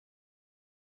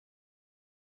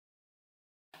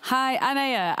Hi,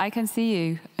 Annea, I can see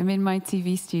you. I'm in my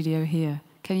TV studio here.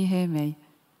 Can you hear me?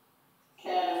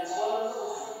 Can.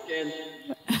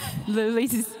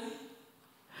 Louise.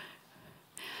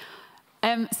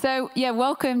 So, yeah,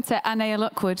 welcome to Annea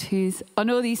Lockwood, who's on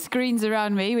all these screens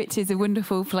around me, which is a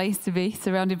wonderful place to be,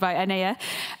 surrounded by Annea.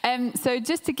 So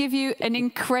just to give you an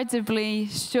incredibly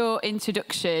short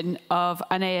introduction of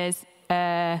Annea's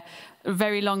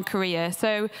very long career.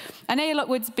 So Annea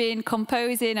Lockwood's been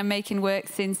composing and making work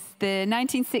since the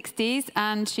 1960s,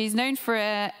 and she's known for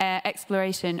her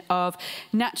exploration of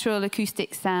natural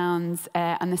acoustic sounds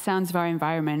and the sounds of our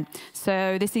environment.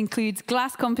 So this includes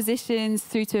glass compositions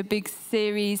through to a big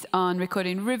series on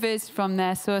recording rivers from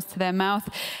their source to their mouth,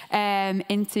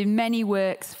 into many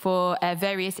works for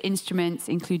various instruments,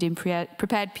 including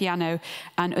prepared piano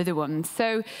and other ones.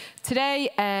 So today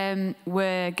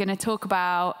we're going to talk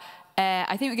about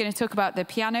I think we're going to talk about the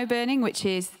piano burning, which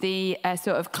is the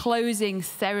sort of closing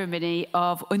ceremony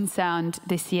of Unsound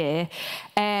this year.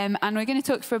 And we're going to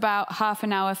talk for about half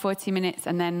an hour, 40 minutes,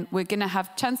 and then we're going to have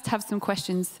a chance to have some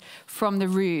questions from the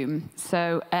room.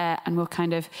 So, and we'll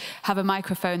kind of have a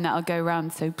microphone that'll go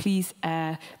around. So please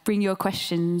bring your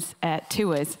questions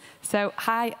to us. So,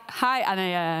 hi,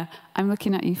 Annea. I'm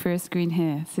looking at you through a screen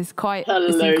here. This is quite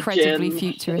incredibly Jen.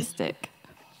 Futuristic.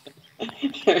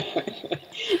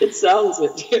 It sounds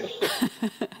it.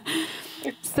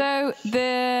 So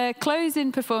the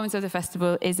closing performance of the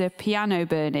festival is a piano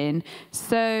burning.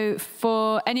 So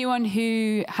for anyone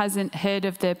who hasn't heard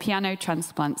of the piano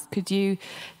transplants, could you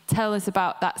tell us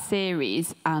about that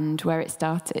series and where it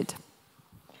started?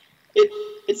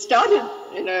 It started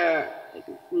in a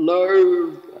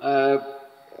low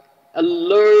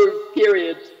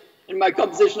period in my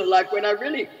compositional life when I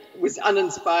really was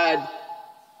uninspired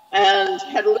and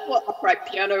had a little upright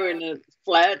piano in a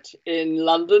flat in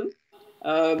London.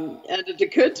 And it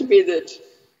occurred to me that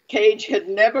Cage had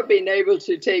never been able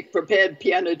to take prepared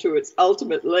piano to its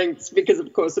ultimate lengths because,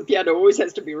 of course, the piano always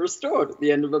has to be restored at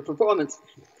the end of a performance,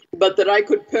 but that I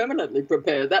could permanently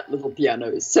prepare that little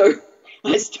piano. So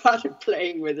I started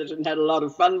playing with it and had a lot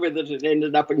of fun with it. It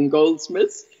ended up in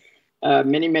Goldsmiths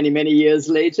many years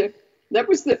later. That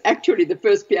was actually the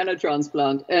first piano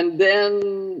transplant. And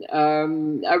then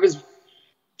I was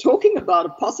talking about a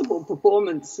possible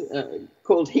performance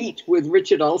called Heat with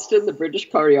Richard Alston, the British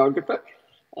choreographer,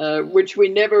 which we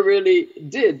never really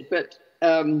did. But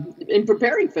in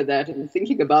preparing for that and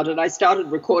thinking about it, I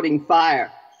started recording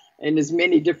fire in as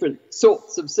many different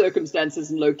sorts of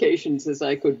circumstances and locations as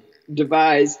I could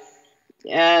devise.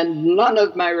 And none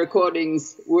of my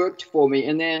recordings worked for me.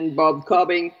 And then Bob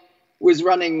Cobbing was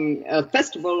running a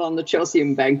festival on the Chelsea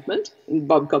Embankment, and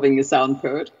Bob Cobbing, a sound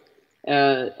poet,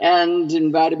 and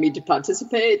invited me to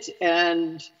participate.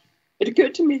 And it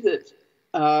occurred to me that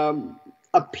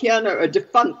a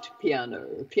defunct piano,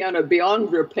 a piano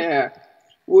beyond repair,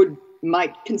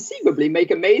 might conceivably make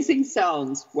amazing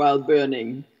sounds while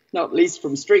burning, not least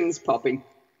from strings popping.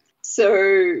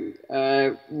 So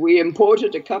we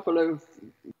imported a couple of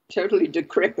totally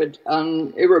decrepit,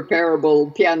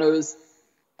 irreparable pianos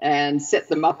and set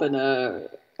them up in a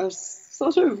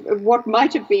sort of what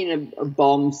might have been a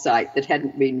bomb site that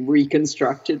hadn't been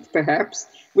reconstructed, perhaps.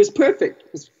 It was perfect.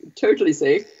 It was totally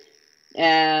safe.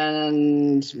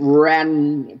 And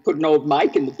put an old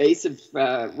mic in the base of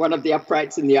one of the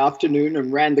uprights in the afternoon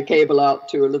and ran the cable out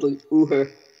to a little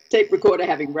Uher tape recorder,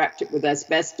 having wrapped it with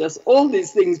asbestos. All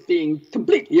these things being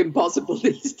completely impossible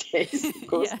these days, of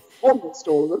course, yeah. Almost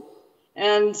all of them.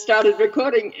 And started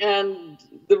recording, and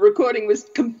the recording was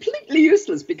completely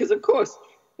useless because, of course,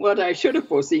 what I should have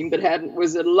foreseen but hadn't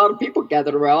was that a lot of people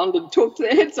gathered around and talked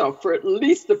their heads off for at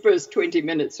least the first 20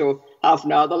 minutes or half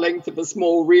an hour, the length of a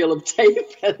small reel of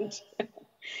tape.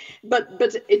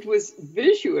 But it was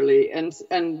visually and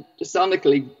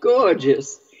sonically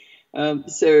gorgeous.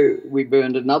 So we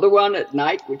burned another one at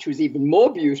night, which was even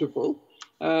more beautiful.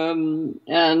 And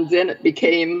then it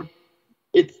became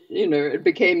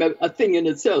a thing in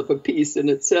itself, a piece in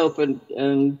itself,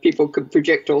 and people could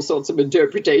project all sorts of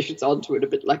interpretations onto it, a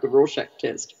bit like a Rorschach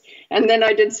test. And then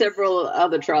I did several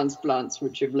other transplants,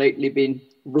 which have lately been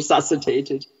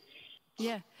resuscitated.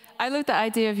 Yeah. I love the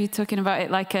idea of you talking about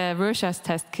it like a Rorschach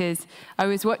test, because I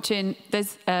was watching,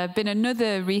 there's been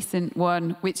another recent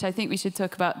one, which I think we should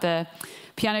talk about, the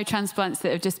piano transplants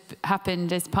that have just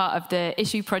happened as part of the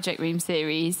Issue Project Room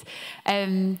series.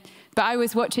 But I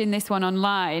was watching this one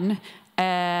online,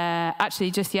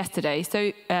 actually just yesterday.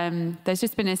 So there's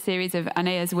just been a series of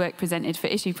Annea's work presented for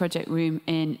Issue Project Room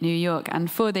in New York. And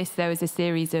for this, there was a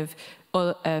series of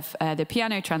the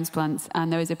piano transplants.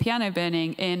 And there was a piano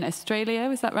burning in Australia,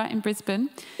 was that right, in Brisbane?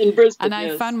 In Brisbane, and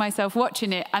I found myself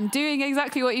watching it and doing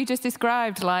exactly what you just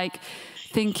described, like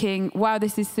thinking, wow,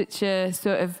 this is such a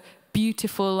sort of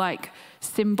beautiful, like,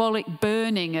 symbolic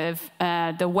burning of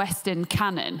the Western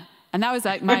canon. And that was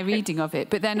like my reading of it.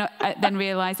 But then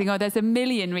realizing, oh, there's a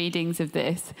million readings of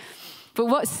this.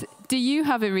 But do you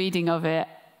have a reading of it?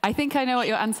 I think I know what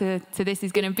your answer to this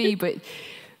is going to be, but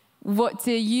what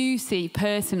do you see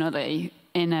personally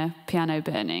in a piano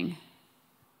burning?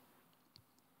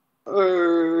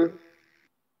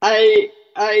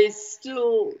 I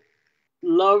still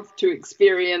love to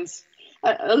experience,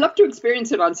 I love to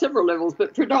experience it on several levels,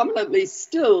 but predominantly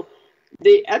still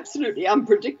the absolutely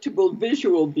unpredictable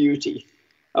visual beauty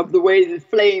of the way the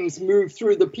flames move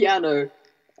through the piano.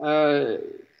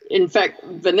 In fact,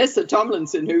 Vanessa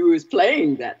Tomlinson, who was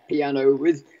playing that piano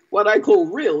with what I call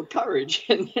real courage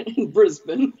in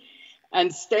Brisbane,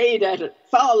 and stayed at it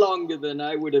far longer than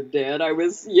I would have dared. I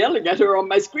was yelling at her on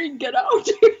my screen, get out.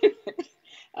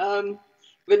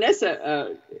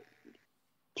 Vanessa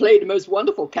played a most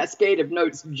wonderful cascade of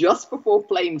notes just before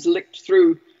flames licked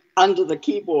through under the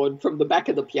keyboard from the back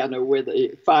of the piano where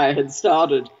the fire had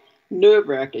started.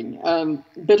 Nerve-wracking.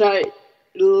 But I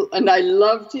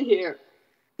love to hear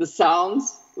the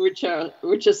sounds, which are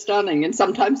stunning. And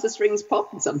sometimes the strings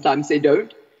pop and sometimes they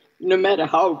don't, no matter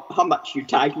how much you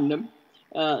tighten them.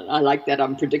 I like that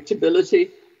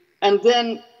unpredictability. And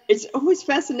then it's always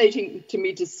fascinating to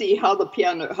me to see how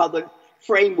the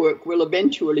framework will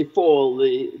eventually fall,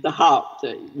 the harp,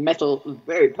 the metal,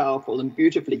 very powerful and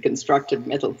beautifully constructed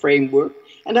metal framework.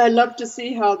 And I love to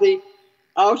see how the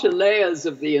outer layers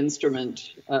of the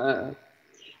instrument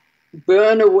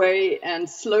burn away and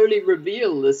slowly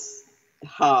reveal this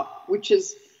harp, which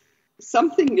is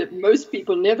something that most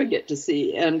people never get to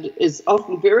see and is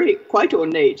often quite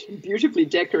ornate, beautifully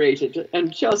decorated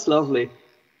and just lovely.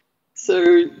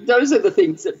 So those are the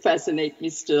things that fascinate me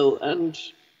still. And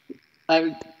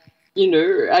my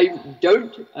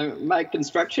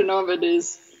construction of it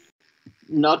is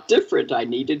not different. I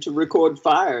needed to record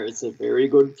fire. It's a very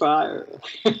good fire.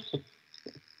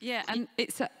 Yeah, and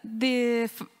the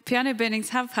piano burnings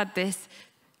have had this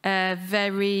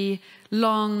very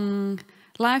long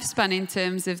lifespan in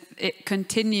terms of it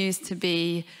continues to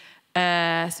be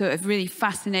sort of really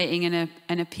fascinating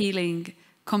and appealing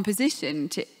composition.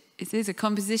 It is a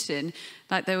composition,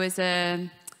 like there was a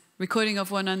recording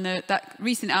of one on that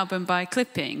recent album by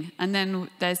Clipping, and then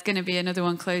there's going to be another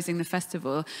one closing the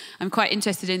festival. I'm quite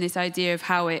interested in this idea of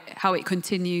how it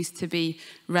continues to be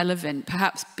relevant,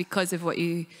 perhaps because of what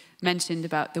you mentioned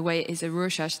about the way it is a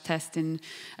Rorschach test, and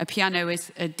a piano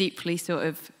is a deeply sort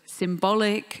of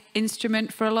symbolic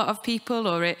instrument for a lot of people,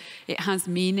 or it has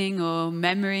meaning or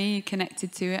memory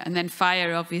connected to it, and then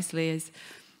fire obviously is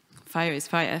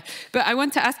fire. But I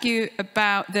want to ask you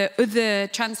about the other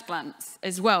transplants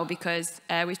as well, because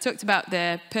we've talked about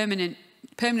the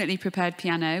permanently prepared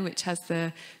piano, which has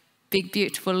the big,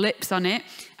 beautiful lips on it,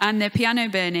 and the piano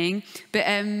burning. But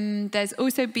there's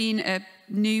also been a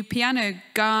new piano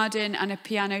garden and a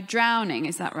piano drowning.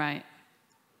 Is that right?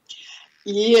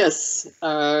 Yes,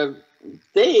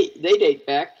 they date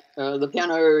back. The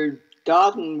piano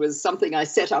garden was something I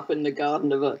set up in the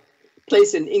garden of a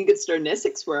place in Ingatstone,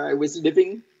 Essex, where I was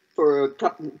living for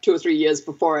 2 or 3 years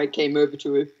before I came over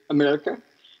to America.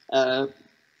 A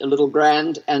little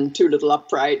grand and 2 little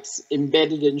uprights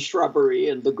embedded in shrubbery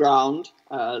in the ground.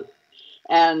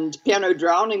 And piano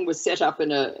drowning was set up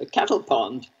in a cattle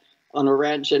pond on a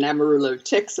ranch in Amarillo,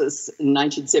 Texas in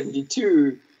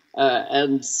 1972.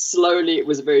 And slowly, it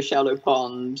was a very shallow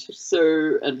pond,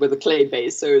 and with a clay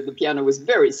base, so the piano was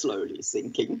very slowly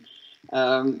sinking.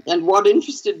 And what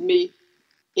interested me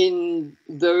in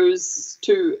those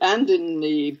two, and in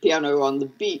the piano on the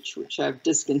beach, which I've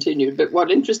discontinued, but what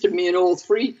interested me in all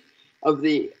 3 of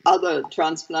the other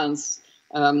transplants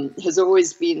has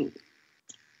always been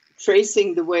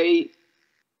tracing the way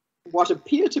what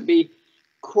appear to be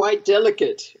quite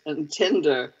delicate and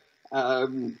tender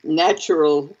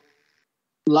natural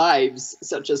lives,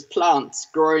 such as plants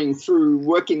growing through,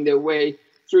 working their way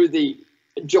through the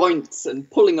joints and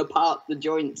pulling apart the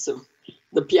joints of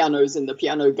the pianos in the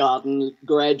piano garden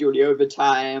gradually over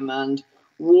time, and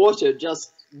water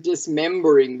just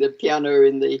dismembering the piano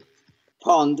in the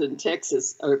pond in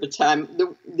Texas over time.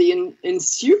 The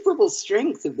insuperable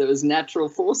strength of those natural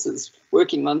forces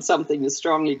working on something as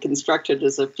strongly constructed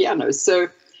as a piano. So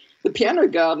the piano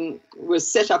garden was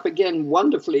set up again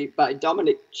wonderfully by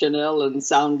Dominic Chanel and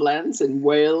Soundlands in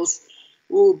Wales,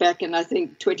 back in, I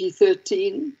think,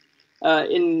 2013,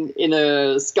 in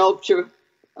a sculpture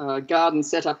garden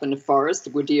set up in a forest, a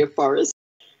wood forest,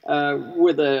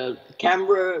 with a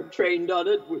camera trained on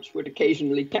it, which would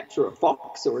occasionally capture a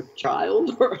fox or a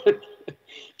child or a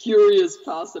curious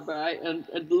passerby, and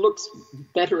it looks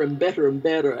better and better and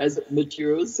better as it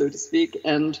matures, so to speak.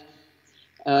 And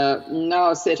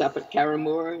now set up at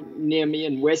Carramore, near me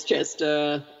in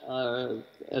Westchester,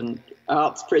 an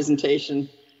arts presentation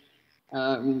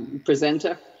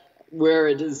presenter, where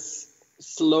it is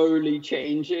slowly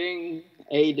changing,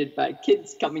 aided by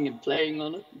kids coming and playing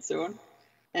on it and so on.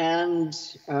 And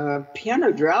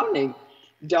Piano Drowning,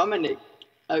 Dominic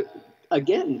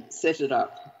again set it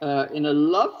up in a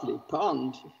lovely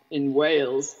pond in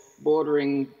Wales,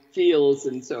 bordering fields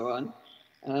and so on.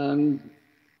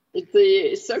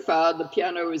 So far, the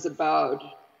piano is about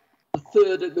a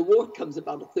third of the water comes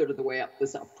about a third of the way up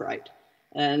this upright.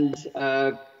 And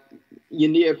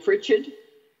Unea Pritchard,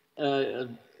 a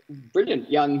brilliant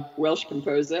young Welsh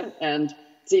composer, and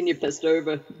Xenia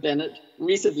Pestova Bennett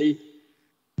recently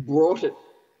brought it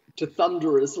to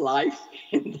thunderous life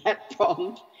in that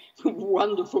pond.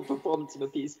 Wonderful performance of a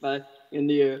piece by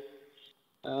Annea.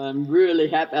 I'm really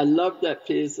happy. I love that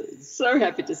piece. So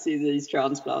happy to see these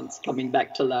transplants coming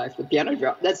back to life. The piano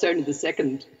drowning, that's only the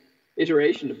second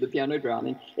iteration of the piano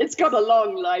drowning. It's got a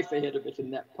long life ahead of it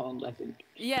in that pond, I think.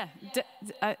 Yeah,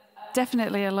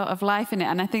 definitely a lot of life in it.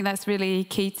 And I think that's really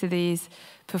key to these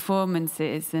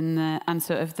performances and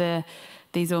sort of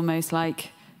these almost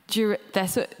like they're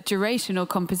sort of durational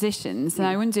compositions. And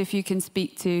I wonder if you can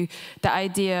speak to the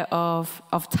idea of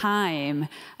time,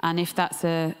 and if that's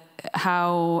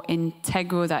how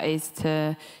integral that is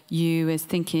to you as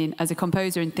a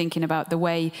composer and thinking about the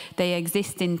way they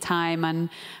exist in time, and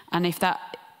if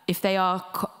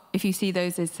you see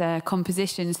those as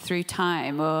compositions through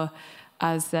time or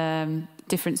as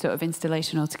different sort of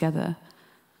installation altogether.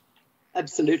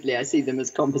 Absolutely, I see them as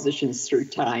compositions through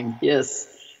time. Yes,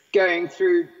 going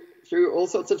through all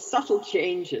sorts of subtle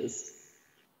changes.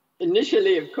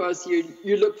 Initially, of course,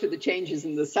 you look for the changes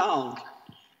in the sound,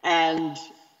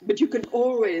 but you can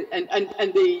always, and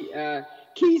the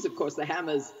keys, of course, the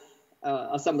hammers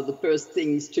are some of the first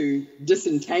things to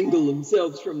disentangle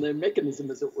themselves from their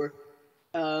mechanism, as it were.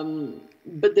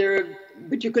 But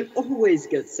you can always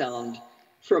get sound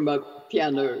from a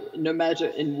piano, no matter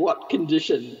in what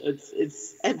condition.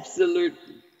 It's absolute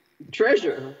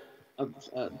treasure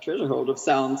hold of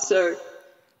sound. So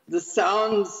the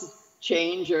sounds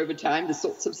change over time. The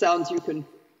sorts of sounds you can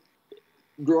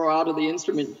draw out of the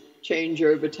instrument change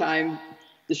over time.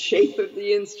 The shape of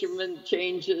the instrument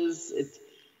changes.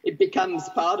 It becomes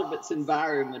part of its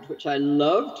environment, which I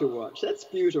love to watch. That's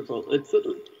beautiful.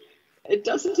 It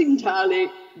doesn't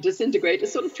entirely disintegrate. It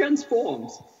sort of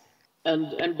transforms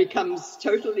and becomes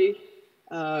totally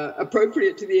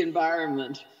appropriate to the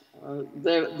environment.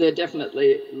 They're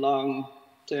definitely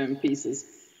long-term pieces.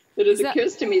 But it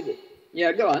occurs to me that,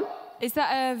 yeah, go on. Is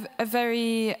that a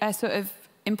very sort of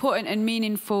important and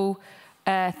meaningful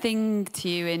thing to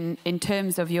you in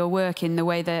terms of your work, in the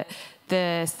way that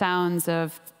the sounds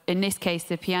of, in this case,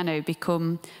 the piano,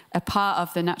 become a part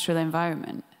of the natural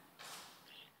environment?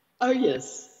 Oh,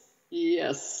 yes.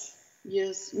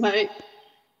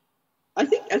 I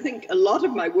think a lot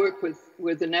of my work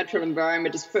with the natural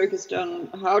environment is focused on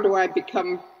how do I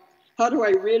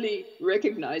really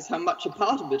recognize how much a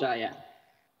part of it I am?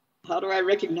 How do I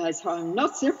recognize how I'm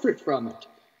not separate from it?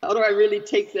 How do I really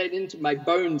take that into my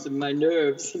bones and my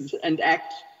nerves and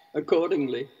act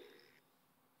accordingly?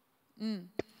 Mm.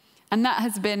 And that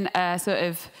has been sort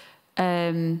of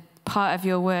part of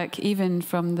your work even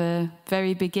from the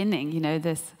very beginning. You know,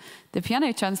 the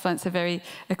piano transplants are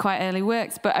quite early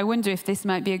works, but I wonder if this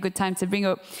might be a good time to bring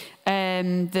up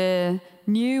the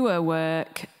newer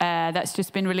work that's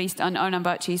just been released on Ornan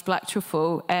Bacci's Black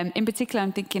Truffle. In particular,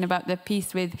 I'm thinking about the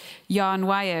piece with yarn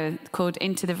wire called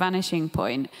Into the Vanishing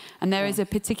Point. And there is a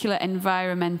particular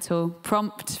environmental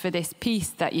prompt for this piece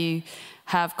that you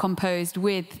have composed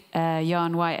with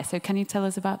yarn wire. So can you tell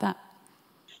us about that?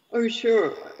 Oh,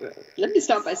 sure. Let me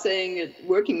start by saying that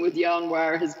working with yarn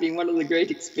wire has been one of the great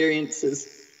experiences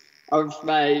of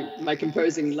my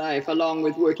composing life, along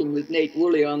with working with Nate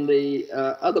Woolley on the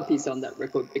other piece on that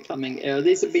record, Becoming Air.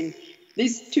 These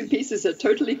two pieces are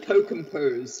totally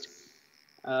co-composed.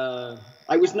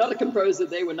 I was not a composer,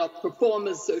 they were not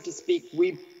performers, so to speak.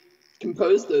 We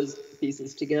composed those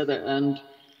pieces together, and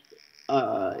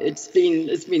it's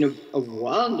been a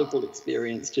wonderful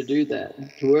experience to do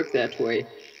that, to work that way.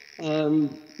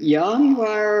 Yarn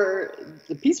wire,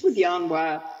 the piece with yarn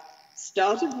wire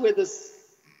started with us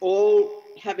all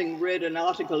having read an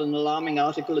alarming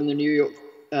article in the New York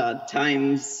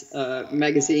Times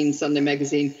magazine, Sunday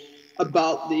magazine,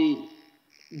 about the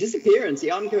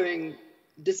ongoing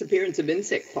disappearance of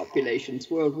insect populations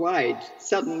worldwide,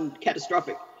 sudden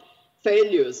catastrophic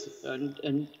failures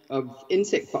and of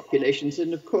insect populations.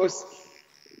 And of course,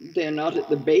 they're not at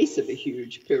the base of a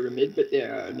huge pyramid, but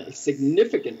they're a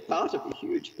significant part of a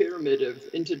huge pyramid of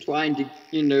intertwined,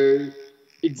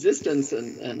 existence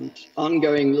and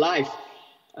ongoing life,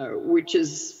 which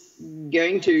is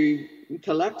going to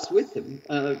collapse with them.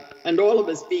 And all of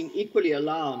us being equally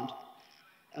alarmed.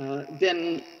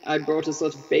 Then I brought a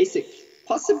sort of basic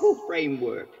possible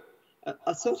framework,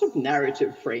 a sort of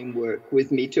narrative framework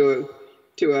with me to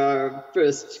our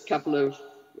first couple of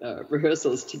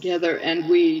rehearsals together, and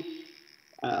we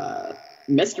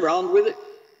messed around with it,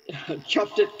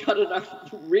 chopped it, cut it up,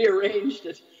 rearranged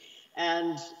it,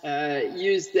 and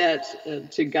used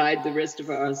that to guide the rest of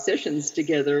our sessions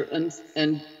together,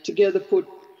 and together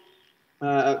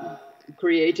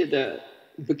created a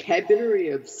vocabulary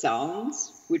of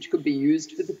sounds which could be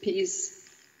used for the piece,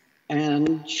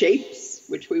 and shapes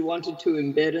which we wanted to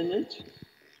embed in it.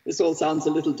 This all sounds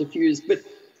a little diffused, but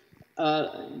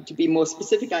to be more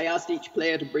specific, I asked each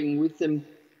player to bring with them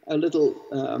a little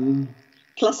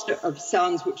cluster of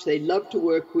sounds which they love to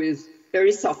work with,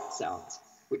 very soft sounds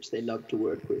which they love to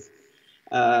work with.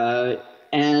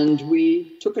 And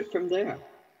we took it from there.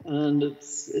 And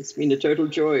it's been a total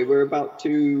joy. We're about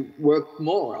to work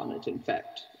more on it, in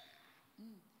fact.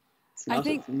 I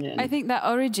think that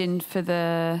origin for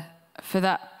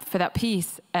that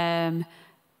piece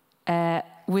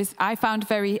was, I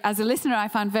found as a listener, I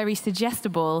found very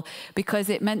suggestible, because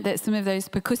it meant that some of those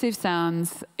percussive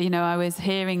sounds, I was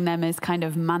hearing them as kind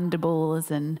of mandibles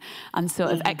and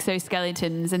sort of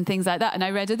exoskeletons and things like that. And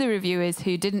I read other reviewers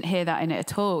who didn't hear that in it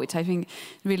at all, which I think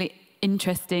really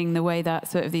interesting, the way that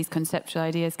sort of these conceptual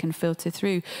ideas can filter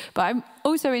through. But I'm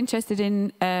also interested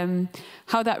in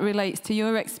how that relates to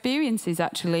your experiences,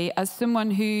 actually, as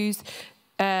someone who's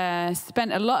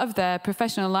spent a lot of their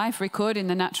professional life recording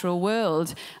the natural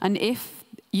world. And if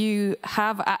you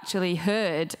have actually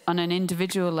heard on an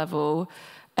individual level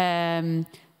the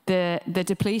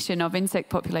depletion of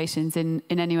insect populations in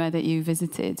anywhere that you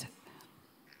visited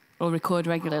or record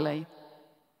regularly.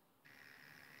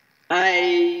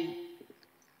 I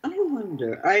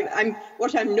wonder.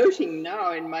 What I'm noting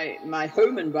now in my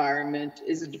home environment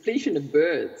is a depletion of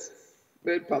bird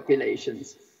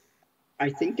populations. I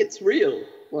think it's real,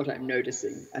 what I'm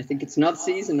noticing. I think it's not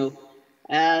seasonal.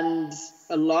 And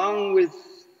along with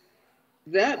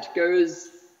that goes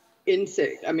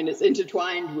insect. I mean, it's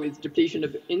intertwined with depletion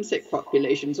of insect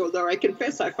populations, although I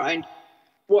confess I find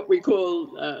what we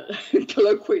call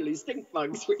colloquially stink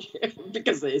bugs, which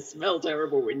because they smell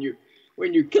terrible when you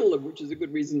kill them, which is a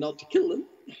good reason not to kill them.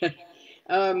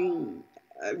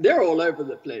 They're all over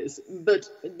the place, but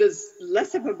there's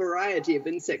less of a variety of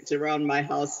insects around my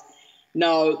house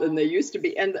now than there used to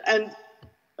be, and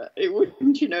it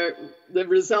wouldn't, the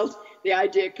result, the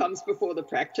idea comes before the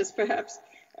practice, perhaps.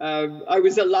 I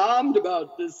was alarmed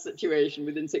about this situation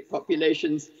with insect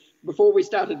populations before we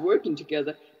started working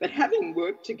together, but having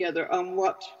worked together on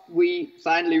what we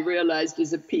finally realized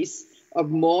is a piece of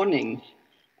mourning,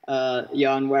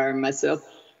 Jan Ware and myself,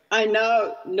 I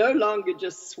now no longer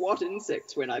just swat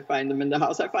insects when I find them in the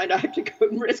house. I find I have to go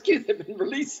and rescue them and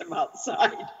release them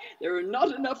outside. There are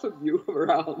not enough of you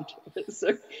around.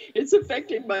 So it's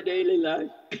affecting my daily life,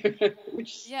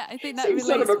 which I think that seems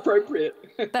sort of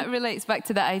appropriate. That relates back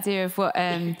to that idea of what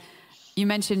you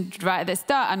mentioned right at the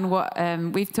start, and what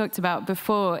we've talked about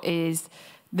before, is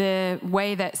the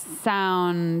way that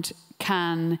sound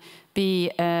can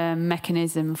be a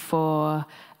mechanism for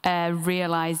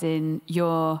realizing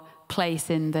your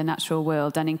place in the natural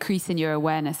world and increasing your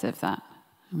awareness of that.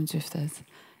 I wonder if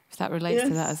that relates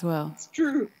to that as well. It's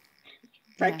true.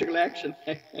 Practical action.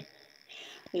 But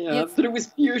it was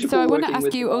beautiful. So I want to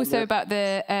ask you also about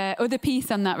the other piece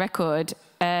on that record,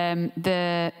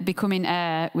 the Becoming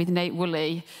Air with Nate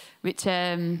Woolley, which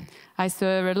I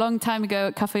saw a long time ago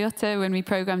at Cafe Otto when we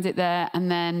programmed it there,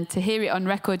 and then to hear it on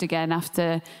record again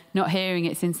after not hearing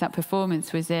it since that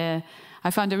performance was I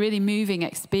found a really moving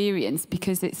experience,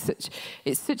 because it's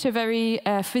such a very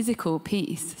physical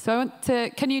piece. So I want to,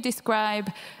 can you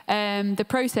describe the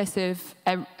process of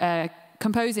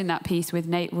composing that piece with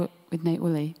Nate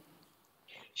Woolley?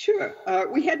 Sure.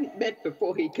 We hadn't met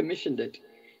before he commissioned it.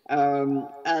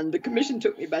 And the commission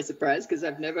took me by surprise, because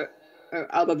I've never,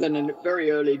 other than a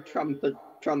very early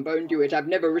trombone duet, I've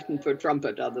never written for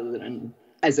trumpet other than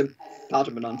as a part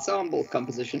of an ensemble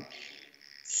composition.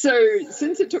 So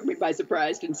since it took me by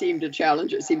surprise and seemed a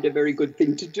challenge, it seemed a very good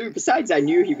thing to do. Besides, I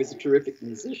knew he was a terrific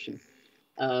musician.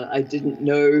 I didn't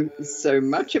know so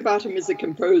much about him as a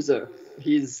composer.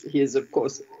 He is, of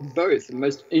course, both the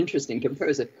most interesting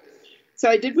composer. So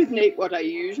I did with Nate what I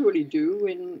usually do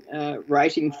in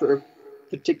writing for a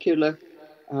particular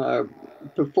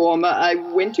performer. I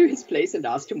went to his place and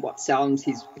asked him what sounds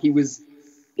he was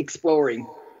exploring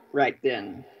right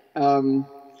then.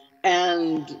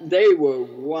 And they were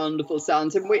wonderful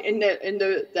sounds. And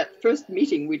that first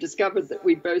meeting, we discovered that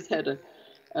we both had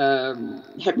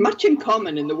much in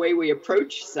common in the way we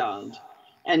approach sound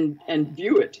and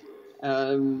view it.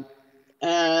 And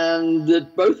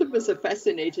that both of us are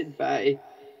fascinated by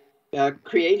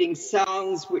creating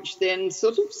sounds which then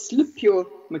sort of slip your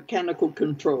mechanical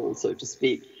control, so to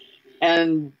speak,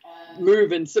 and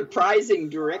move in surprising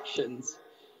directions.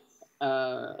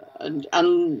 And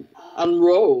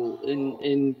unroll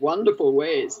in wonderful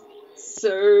ways.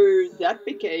 So that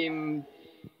became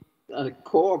a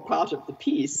core part of the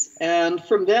piece. And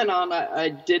from then on, I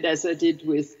did as I did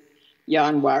with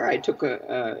Jan Wire. I took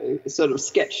a sort of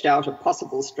sketched out a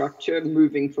possible structure,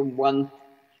 moving from one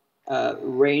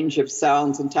range of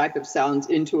sounds and type of sounds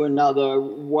into another,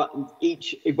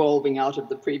 each evolving out of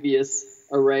the previous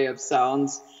array of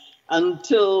sounds,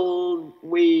 until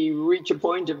we reach a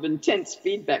point of intense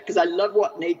feedback, because I love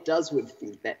what Nate does with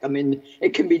feedback. I mean,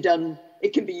 it can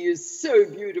be used so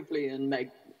beautifully and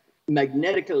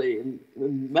magnetically and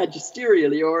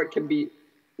magisterially, or it can be,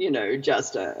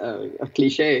 just a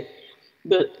cliche.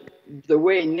 But the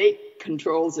way Nate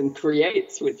controls and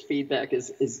creates with feedback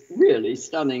is really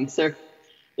stunning. So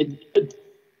it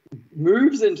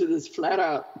moves into this flat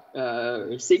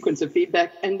out sequence of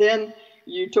feedback, and then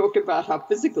you talk about how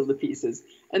physical the piece is.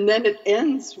 And then it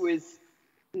ends with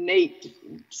Nate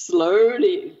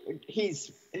slowly,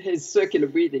 his circular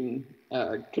breathing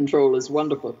control is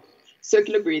wonderful.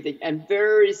 Circular breathing, and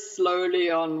very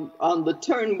slowly on the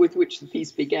tone with which the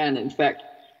piece began, in fact,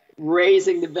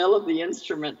 raising the bell of the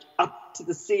instrument up to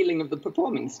the ceiling of the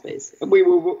performing space. And we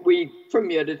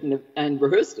premiered it and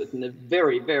rehearsed it in a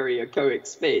very, very echoic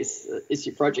space,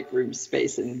 Issue Project Room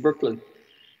space in Brooklyn.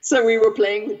 So we were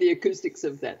playing with the acoustics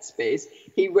of that space.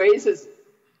 He raises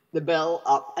the bell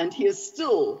up, and he is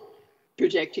still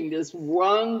projecting this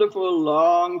wonderful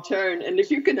long tone. And if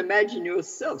you can imagine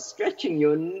yourself stretching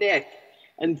your neck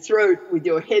and throat with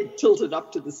your head tilted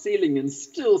up to the ceiling and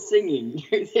still singing,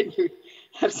 then you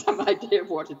have some idea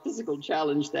of what a physical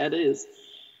challenge that is.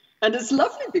 And it's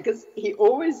lovely because he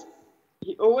always,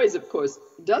 of course,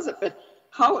 does it, but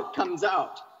how it comes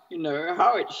out,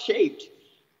 how it's shaped,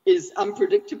 is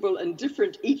unpredictable and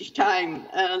different each time,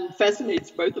 and fascinates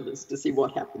both of us to see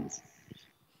what happens.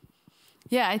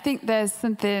 Yeah, I think there's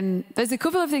a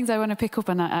couple of things I want to pick up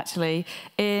on that, actually.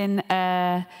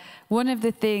 One of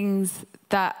the things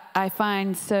that I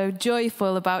find so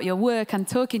joyful about your work and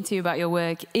talking to you about your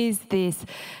work is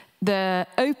the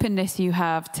openness you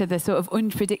have to the sort of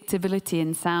unpredictability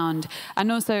in sound,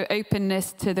 and also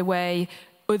openness to the way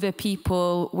other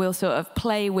people will sort of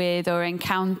play with or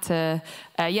encounter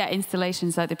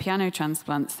installations like the piano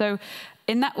transplant. So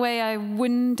in that way, I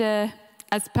wonder,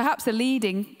 as perhaps a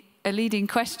leading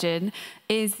question,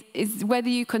 is whether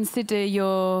you consider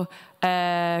your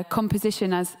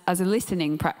composition as a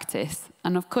listening practice.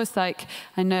 And of course, like,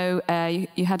 I know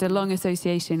you had a long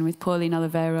association with Pauline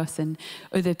Oliveros and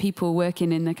other people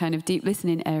working in the kind of deep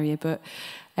listening area, but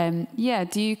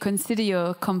do you consider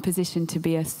your composition to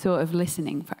be a sort of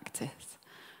listening practice?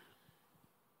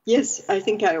 Yes, I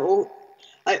think I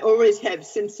always have,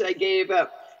 since I gave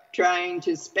up trying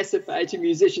to specify to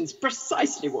musicians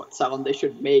precisely what sound they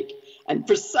should make and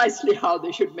precisely how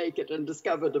they should make it, and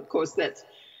discovered, of course, that's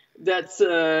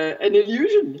an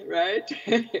illusion, right?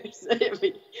 I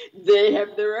mean, they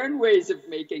have their own ways of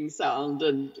making sound,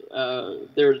 and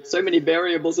there are so many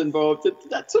variables involved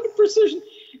that sort of precision,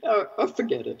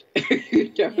 forget it.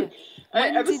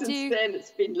 Ever since then,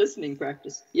 it's been listening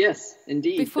practice. Yes,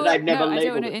 indeed. But I've never labeled it. I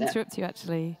don't want to interrupt you,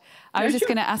 actually. I was just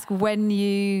going to ask when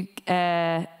you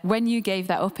gave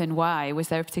that up and why. Was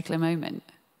there a particular moment?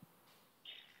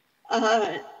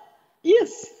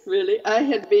 Yes, really. I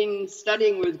had been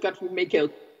studying with Gottfried Michael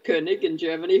Koenig in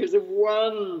Germany, who's a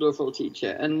wonderful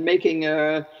teacher, and making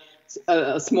a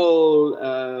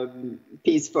small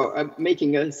piece for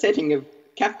making a setting of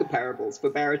Kafka parables for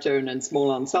baritone and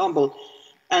small ensemble.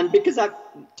 And because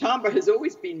timbre has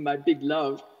always been my big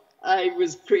love, I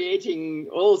was creating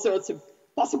all sorts of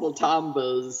possible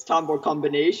timbre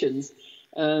combinations,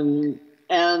 and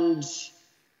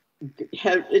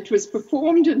it was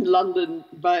performed in London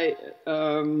by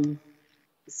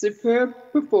superb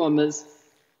performers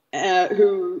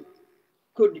who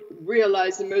could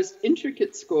realize the most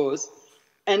intricate scores,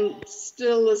 and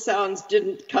still the sounds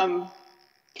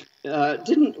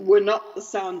were not the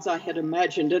sounds I had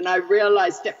imagined. And I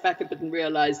stepped back a bit and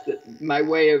realized that my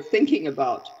way of thinking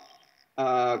about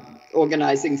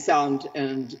organizing sound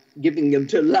and giving them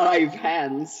to live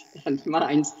hands and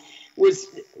minds was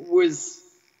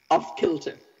off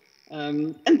kilter.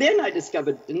 And then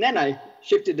I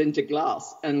shifted into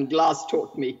glass, and glass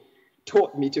taught me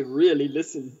to really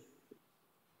listen,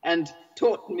 and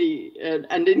taught me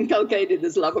and inculcated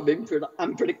this love of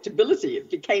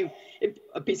unpredictability.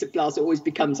 A piece of glass always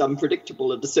becomes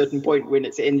unpredictable at a certain point when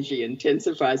its energy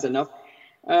intensifies enough.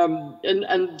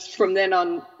 And from then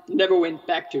on, never went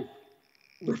back to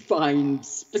refined,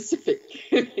 specific,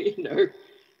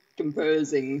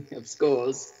 composing of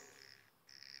scores.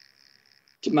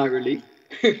 To my relief,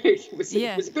 it was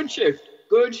a good shift.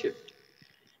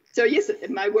 So yes,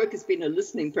 my work has been a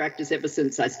listening practice ever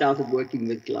since I started working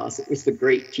with glass. It was the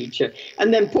great teacher.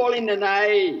 And then Pauline and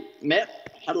I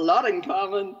met, had a lot in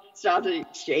common, started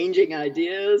exchanging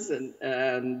ideas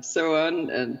and so on.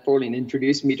 And Pauline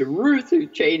introduced me to Ruth, who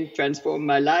transformed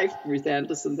my life. Ruth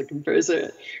Anderson, the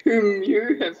composer, whom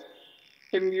you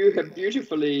have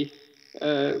beautifully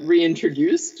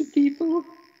reintroduced to people,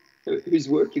 whose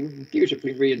work you've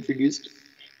beautifully reintroduced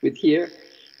with here.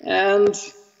 And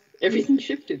everything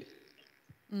shifted.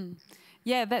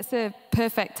 Yeah, that's a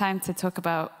perfect time to talk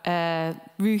about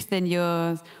Ruth and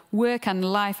your work and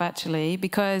life, actually,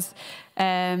 because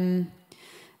there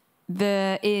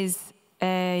is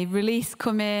a release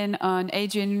coming on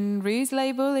Adrian Rue's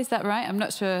label. Is that right? I'm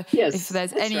not sure if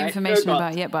there's any information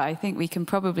about it yet, but I think we can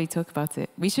probably talk about it.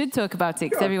 We should talk about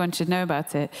it because everyone should know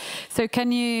about it. So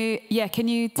can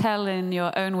you tell in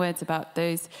your own words about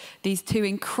these two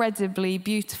incredibly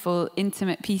beautiful,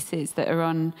 intimate pieces that are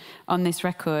on this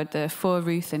record, the For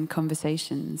Ruth and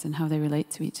Conversations, and how they relate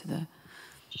to each other?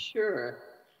 Sure.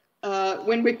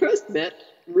 When we first met,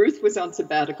 Ruth was on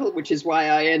sabbatical, which is why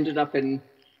I ended up in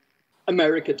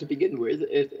America to begin with,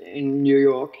 in New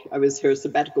York. I was her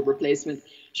sabbatical replacement.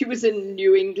 She was in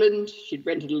New England. She'd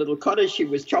rented a little cottage. She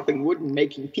was chopping wood and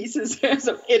making pieces.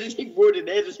 So editing wood and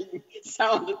editing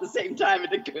sound at the same time,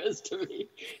 it occurs to me.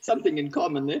 Something in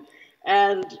common there.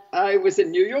 And I was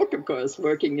in New York, of course,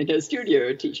 working in her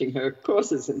studio, teaching her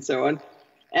courses and so on.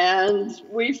 And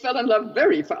we fell in love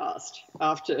very fast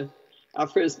after our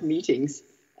first meetings.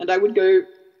 And I would go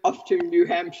off to New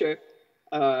Hampshire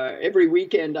every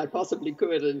weekend I possibly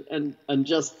could, and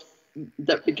just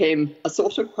that became a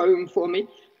sort of home for me.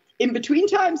 In between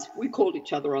times, we called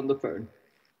each other on the phone,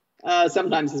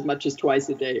 sometimes as much as twice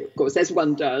a day, of course, as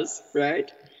one does, right?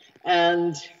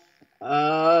 And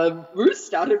Ruth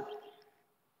started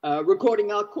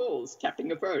recording our calls,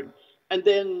 tapping a phone. And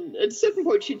then at a certain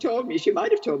point, she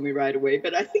might have told me right away,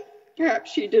 but I think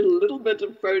perhaps she did a little bit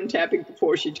of phone tapping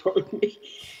before she told me.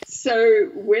 So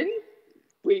when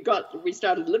we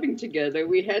started living together,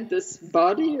 we had this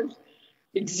body of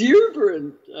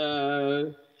exuberant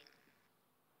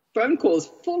phone calls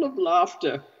full of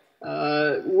laughter,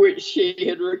 which she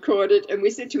had recorded. And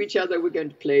we said to each other, we're going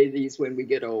to play these when we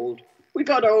get old. We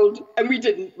got old and we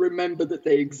didn't remember that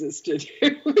they existed.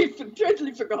 We've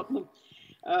totally forgotten them.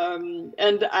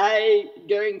 And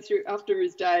after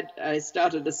Ruth died, I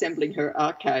started assembling her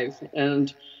archive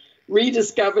and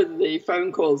rediscovered the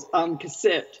phone calls on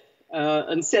cassette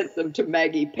and sent them to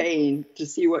Maggie Payne to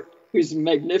see who's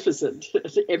magnificent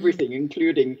at everything,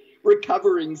 including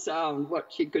recovering sound, what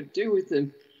she could do with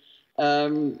them.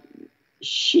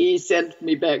 She sent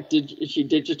me back, she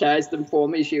digitized them for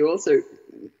me. She also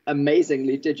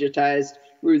amazingly digitized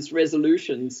Ruth's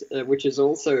resolutions, which is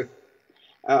also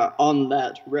on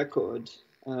that record.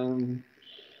 In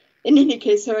any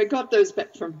case, so I got those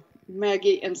back from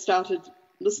Maggie and started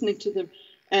listening to them.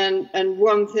 And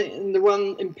the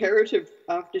one imperative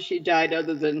after she died,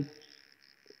 other than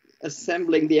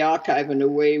assembling the archive in a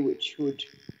way which would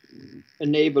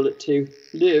enable it to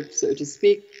live, so to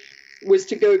speak, was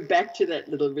to go back to that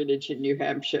little village in New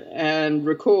Hampshire and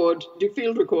do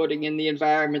field recording in the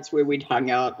environments where we'd hung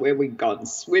out, where we'd gone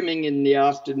swimming in the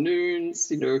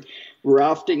afternoons,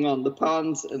 rafting on the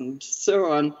ponds and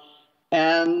so on.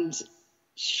 And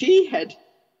she had,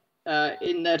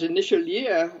 in that initial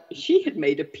year, she had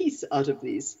made a piece out of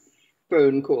these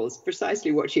phone calls,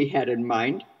 precisely what she had in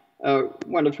mind.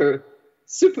 One of her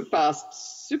super fast,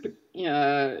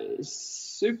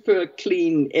 super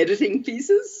clean editing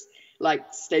pieces,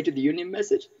 like State of the Union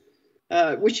message,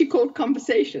 which she called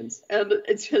Conversations. And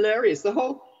it's hilarious. The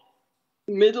whole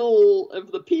middle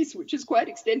of the piece, which is quite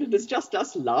extended, is just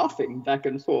us laughing back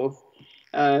and forth.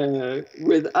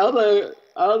 with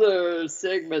other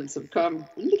segments of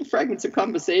little fragments of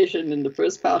conversation in the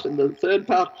first part and the third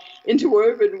part,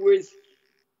 interwoven with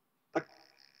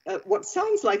what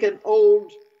sounds like an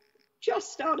old,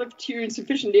 just out of tune,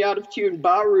 sufficiently out of tune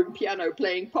barroom piano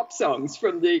playing pop songs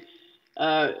from the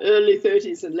early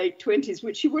 30s and late 20s,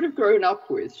 which she would have grown up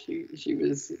with. She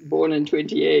was born in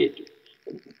 28.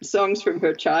 Songs from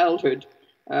her childhood,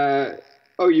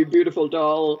 Oh You Beautiful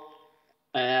Doll,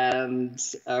 and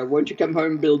Won't You Come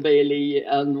Home, Bill Bailey,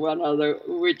 and one other,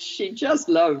 which she just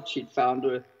loved. She'd found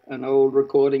an old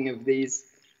recording of these,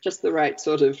 just the right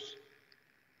sort of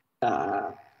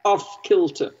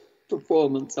off-kilter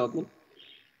performance of them.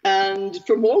 And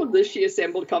from all of this, she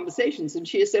assembled conversations, and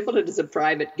she assembled it as a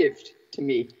private gift to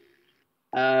me.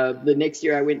 The next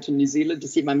year I went to New Zealand to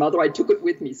see my mother. I took it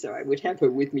with me, so I would have her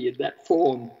with me in that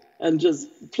form, and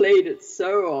just played it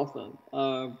so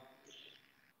often.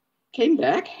 Came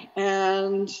back,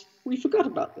 and we forgot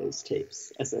about those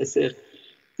tapes, as I said.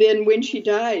 Then when she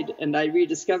died, and I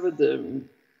rediscovered them,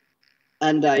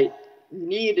 and I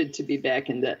needed to be back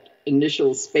in that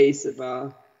initial space of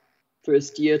our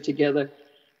first year together,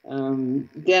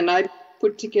 then I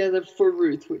put together For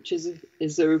Ruth, which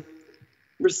is a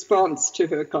response to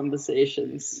her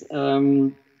conversations,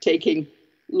 taking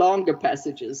longer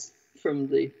passages from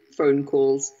the phone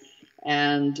calls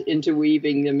and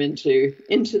interweaving them into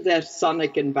that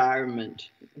sonic environment,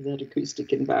 that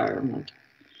acoustic environment.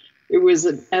 It was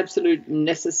an absolutely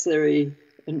necessary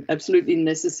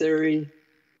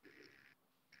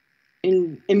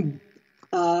embedding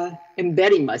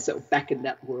myself back in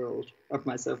that world,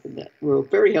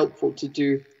 very helpful to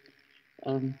do,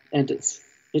 and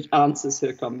it answers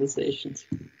her conversations.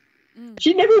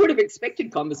 She never would have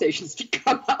expected conversations to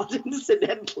come out,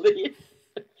 incidentally.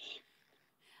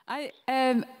 I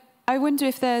wonder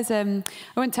if there's I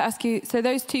want to ask you, so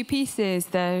those two pieces,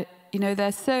 they're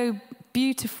so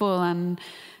beautiful, and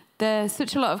there's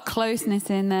such a lot of closeness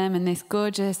in them, and this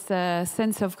gorgeous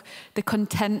sense of the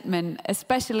contentment,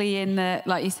 especially in the,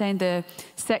 like you're saying, the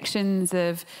sections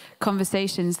of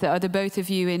conversations that are the both of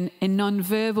you in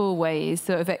non-verbal ways,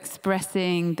 sort of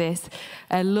expressing this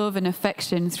love and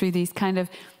affection through these kind of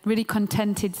really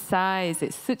contented sighs.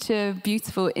 It's such a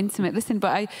beautiful, intimate listen.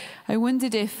 But I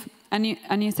wondered if, and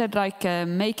you said like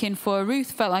making For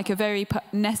Ruth felt like a very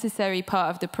necessary part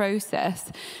of the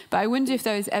process. But I wonder if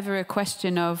there was ever a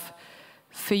question of,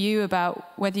 for you,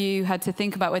 about whether you had to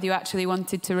think about whether you actually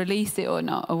wanted to release it or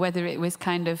not, or whether it was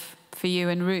kind of for you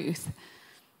and Ruth.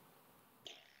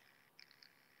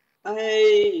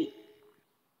 I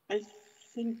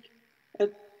think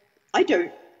I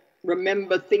don't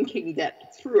remember thinking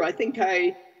that through. I think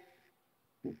I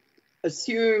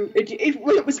assumed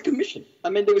it was a commission. I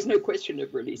mean, there was no question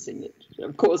of releasing it.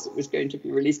 Of course, it was going to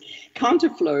be released.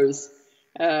 Counterflows,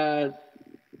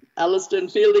 Alistair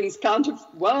and Fielding's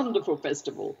wonderful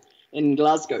festival in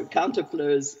Glasgow.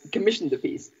 Counterflows commissioned the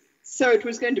piece, so it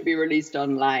was going to be released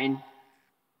online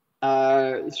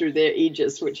through their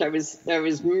aegis, which I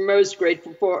was most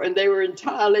grateful for, and they were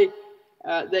entirely.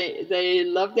 They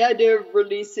loved the idea of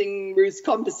releasing Ruth's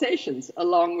conversations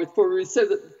along with For Ruth, so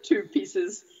that the two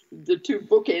pieces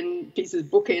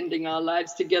bookending our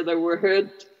lives together were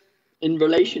heard in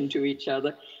relation to each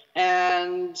other.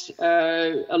 And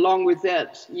along with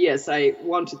that, yes, I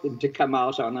wanted them to come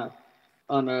out on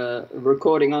a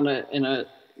recording in a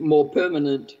more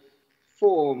permanent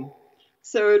form.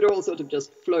 So it all sort of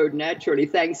just flowed naturally,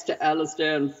 thanks to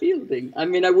Alistair and Fielding. I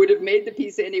mean, I would have made the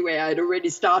piece anyway. I'd already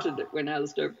started it when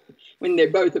they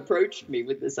both approached me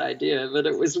with this idea. But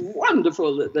it was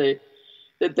wonderful that they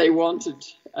wanted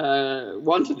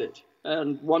it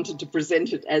and wanted to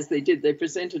present it as they did. They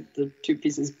presented the two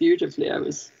pieces beautifully. I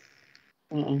was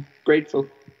grateful,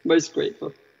 most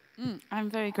grateful.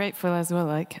 I'm very grateful as well.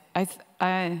 Like I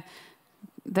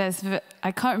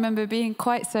can't remember being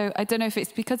quite so, I don't know if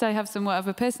it's because I have somewhat of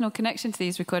a personal connection to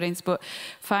these recordings, but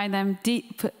find them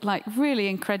deep, like really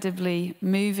incredibly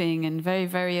moving and very,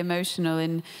 very emotional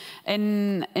in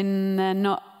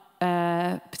not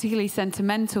particularly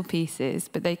sentimental pieces,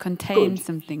 but they contain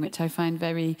something which I find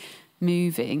very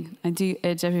moving. I do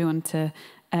urge everyone to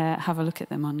have a look at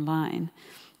them online.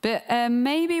 But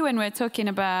maybe when we're talking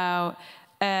about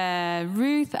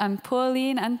Ruth and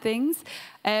Pauline and things,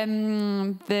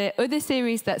 the other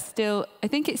series that's still, I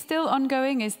think it's still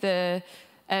ongoing, is the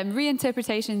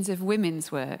reinterpretations of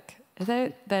women's work.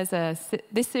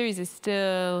 This series is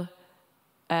still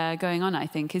going on, I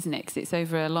think, isn't it? 'Cause it's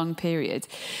over a long period.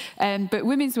 But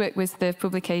women's work was the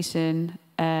publication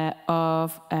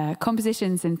of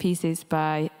compositions and pieces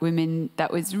by women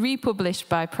that was republished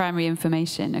by Primary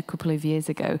Information a couple of years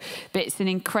ago. But it's an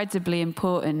incredibly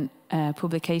important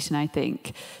publication, I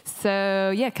think.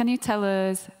 So, yeah, can you tell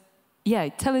us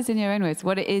in your own words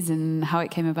what it is and how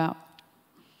it came about?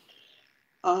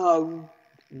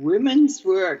 Women's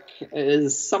work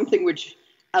is something which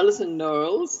Alison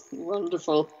Knowles, a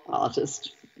wonderful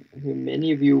artist who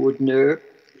many of you would know,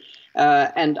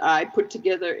 and I put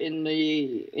together in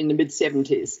the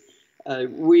mid-70s.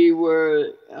 We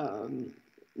were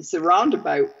surrounded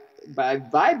by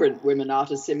vibrant women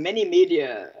artists in many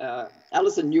media.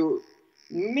 Alison knew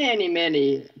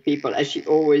many people, as she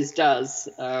always does.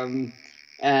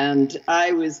 And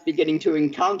I was beginning to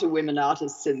encounter women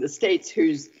artists in the States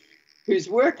whose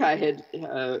work I had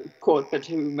caught, but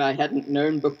whom I hadn't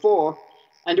known before.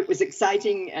 And it was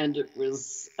exciting, and it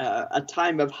was a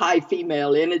time of high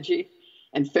female energy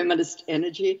and feminist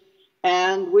energy.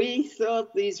 And we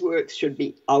thought these works should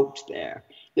be out there.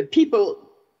 The people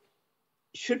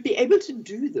should be able to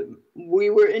do them. We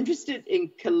were interested in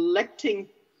collecting,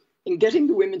 in getting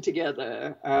the women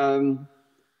together,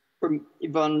 from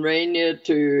Yvonne Rainier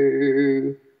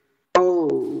to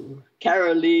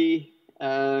Carol Lee,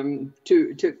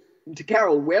 to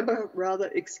Carol Weber, rather,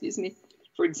 excuse me,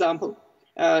 for example,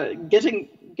 getting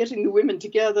the women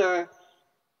together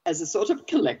as a sort of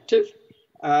collective,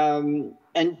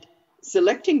 and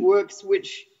selecting works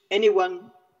which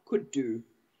anyone could do,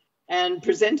 and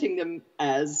presenting them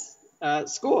as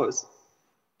scores,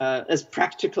 as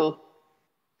practical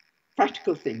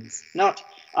things, not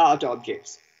art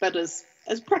objects, but as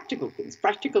practical things,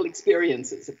 practical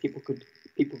experiences that people could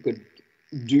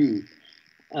do.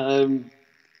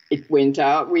 It went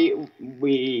out.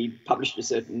 We published a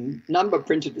certain number,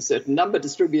 printed a certain number,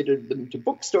 distributed them to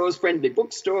bookstores, friendly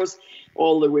bookstores.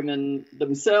 All the women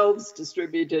themselves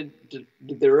distributed, did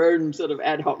their own sort of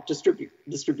ad hoc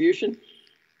distribution,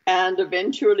 and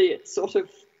eventually it sort of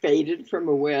faded from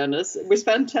awareness. It was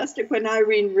fantastic when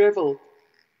Irene Revel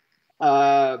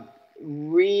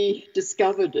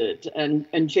rediscovered it,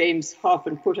 and James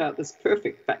Hoffman put out this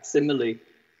perfect facsimile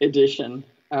edition.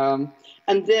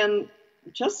 And then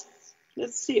just,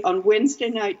 let's see, on Wednesday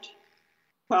night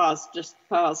just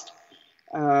past,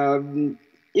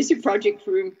 Issue Project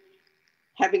Room,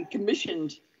 having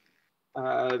commissioned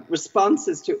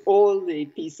responses to all the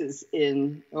pieces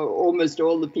or almost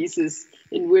all the pieces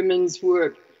in women's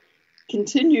work,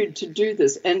 continued to do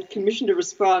this and commissioned a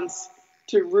response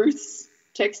to Ruth's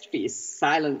text piece,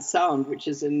 Silent Sound, which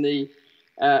is in the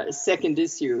second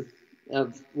issue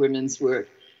of women's work,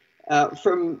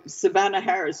 from Savannah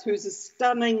Harris, who's a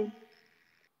stunning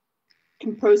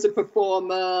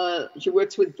composer-performer. She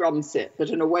works with drum set, but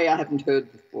in a way I haven't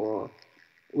heard before,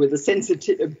 with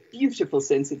a beautiful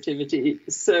sensitivity.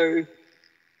 So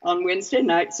on Wednesday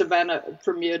night, Savannah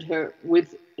premiered her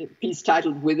with a piece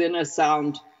titled Within a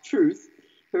Sound Truth,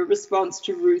 her response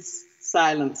to Ruth's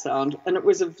Silent Sound. And it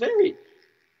was a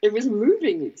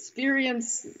moving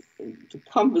experience, the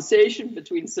conversation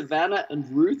between Savannah and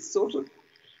Ruth sort of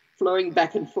flowing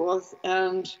back and forth.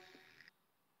 And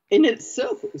in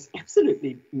itself, it was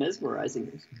absolutely mesmerizing.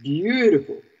 It was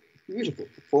beautiful, beautiful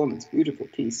performance, beautiful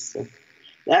piece. So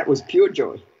that was pure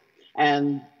joy.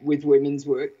 And with women's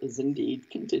work is indeed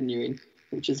continuing,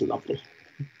 which is lovely.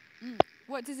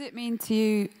 What does it mean to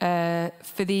you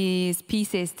for these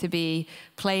pieces to be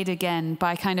played again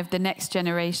by kind of the next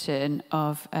generation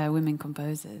of women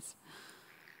composers?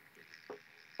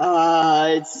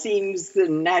 It seems the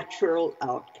natural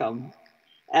outcome,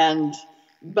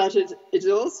 but it's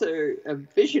also a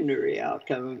visionary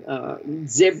outcome.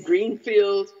 Zeb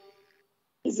Greenfield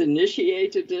has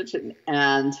initiated it,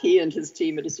 and he and his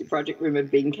team at Issue Project Room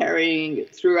have been carrying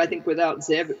it through. I think without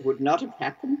Zeb, it would not have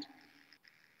happened.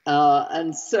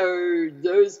 And so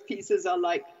those pieces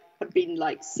have been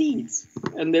like seeds,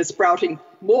 and they're sprouting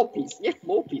more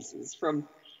pieces from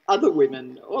other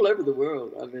women all over the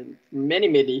world. I mean,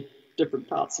 many different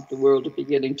parts of the world are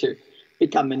beginning to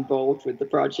become involved with the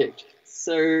project.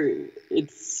 So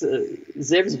it's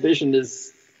Zeb's vision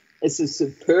is a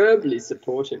superbly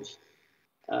supportive,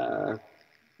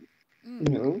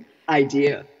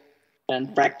 idea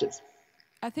and practice.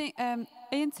 I think I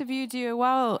interviewed you a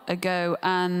while ago,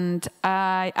 and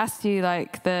I asked you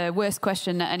like the worst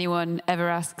question that anyone ever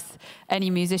asks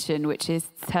any musician, which is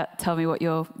tell me what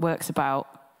your work's about,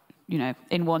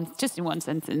 in one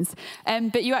sentence.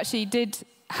 But you actually did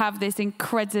have this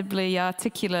incredibly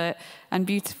articulate and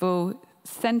beautiful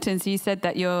sentence. You said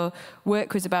that your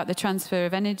work was about the transfer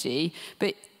of energy,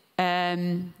 but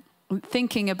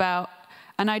thinking about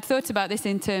And I'd thought about this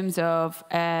in terms of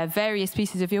various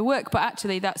pieces of your work, but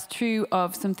actually that's true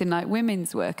of something like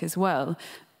women's work as well.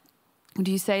 Would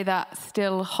you say that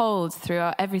still holds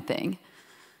throughout everything?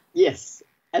 Yes,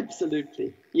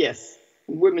 absolutely. Yes.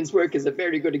 Women's work is a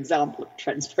very good example of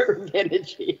transfer of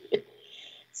energy.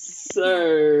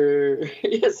 So,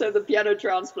 yeah, so the piano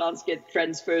transplants get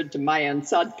transferred to Mayan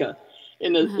Sadka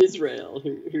in Israel,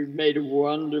 who made a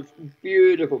wonderful,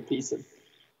 beautiful piece of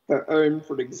her own,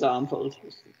 for example,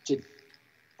 to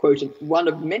quote one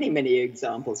of many, many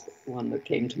examples, but one that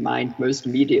came to mind most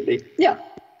immediately. Yeah,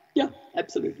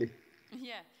 absolutely.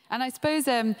 Yeah, and I suppose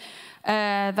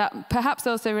that perhaps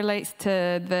also relates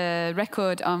to the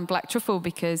record on Black Truffle,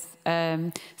 because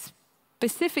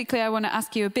specifically I want to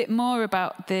ask you a bit more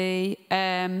about the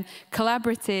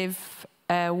collaborative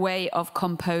way of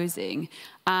composing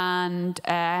and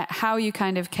how you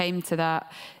kind of came to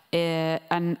that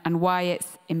and why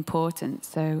it's important.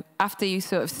 So after you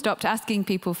sort of stopped asking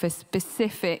people for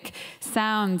specific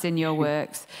sounds in your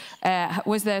works,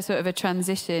 was there sort of a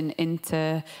transition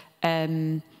into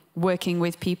working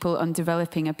with people on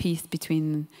developing a piece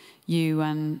between you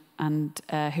and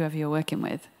whoever you're working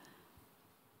with?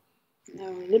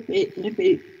 No, let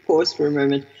me pause for a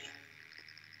moment.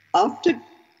 After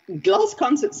Glass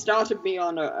Concert started me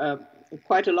on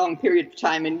quite a long period of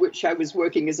time in which I was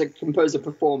working as a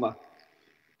composer-performer.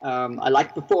 I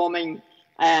liked performing,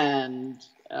 and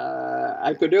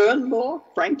I could earn more,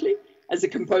 frankly, as a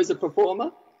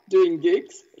composer-performer, doing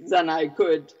gigs, than I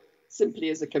could simply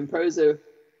as a composer,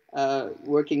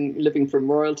 living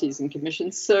from royalties and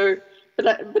commissions. So, but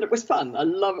it was fun. I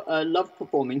love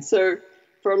performing. So,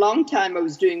 for a long time, I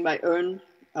was doing my own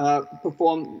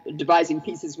devising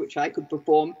pieces which I could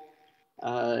perform.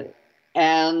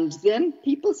 And then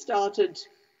people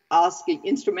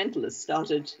instrumentalists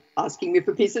started asking me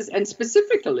for pieces, and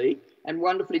specifically, and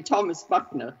wonderfully, Thomas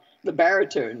Buckner, the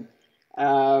baritone,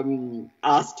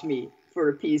 asked me for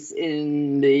a piece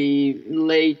in the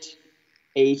late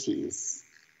 80s.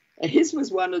 His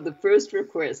was one of the first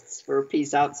requests for a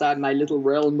piece outside my little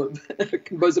realm of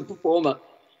composer-performer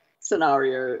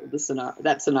scenario,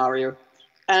 that scenario.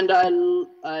 And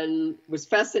I was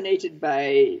fascinated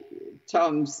by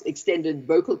Tom's extended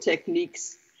vocal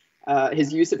techniques,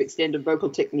 his use of extended vocal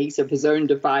techniques of his own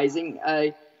devising.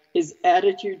 His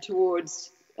attitude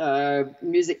towards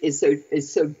music is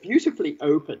so beautifully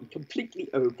open, completely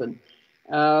open.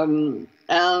 And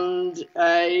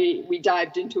we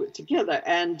dived into it together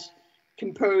and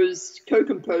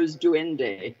co-composed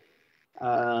Duende,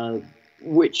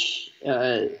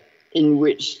 in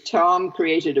which Tom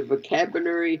created a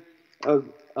vocabulary of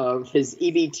his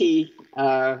EBT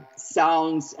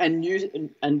sounds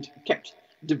and kept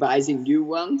devising new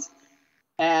ones.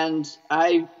 And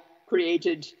I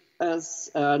created an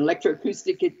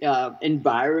electroacoustic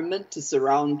environment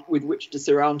with which to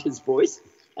surround his voice.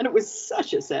 And it was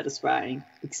such a satisfying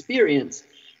experience.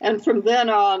 And from then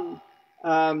on,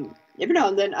 every now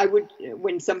and then I would,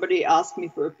 when somebody asked me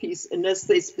for a piece, unless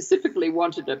they specifically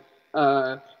wanted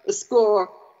a score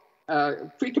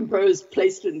pre-composed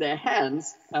placed in their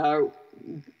hands,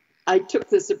 I took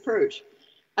this approach.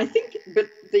 I think, but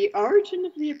the origin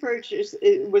of the approach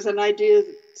was an idea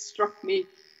that struck me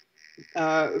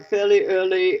fairly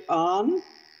early on,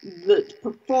 that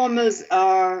performers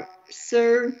have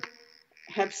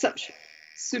such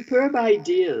superb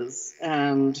ideas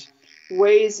and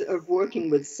ways of working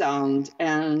with sound,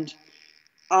 and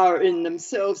are in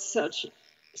themselves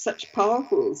such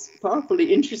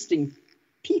powerfully interesting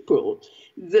people,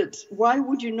 that why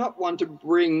would you not want to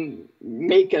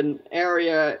make an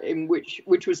area in which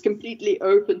was completely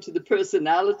open to the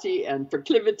personality and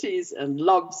proclivities and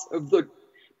loves of the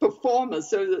performer,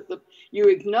 so that you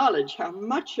acknowledge how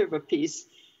much of a piece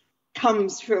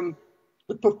comes from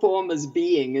the performer's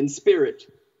being and spirit.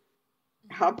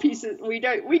 How pieces, we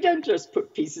don't just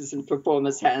put pieces in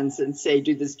performers' hands and say,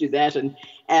 do this, do that,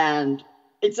 and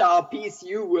it's our piece,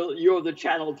 you're the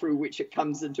channel through which it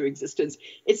comes into existence.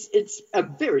 It's a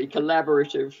very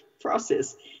collaborative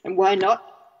process. And why not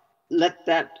let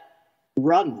that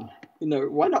run?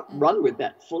 Why not run with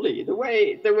that fully, the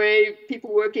way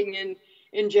people working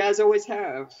in jazz always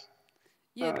have?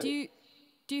 Yeah, do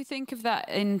you think of that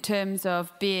in terms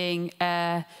of being,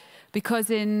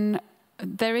 because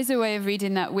there is a way of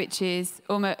reading that which is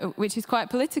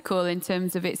quite political in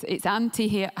terms of it's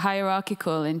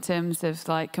anti-hierarchical in terms of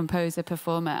like composer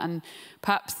performer, and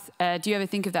perhaps do you ever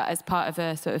think of that as part of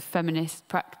a sort of feminist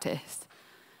practice,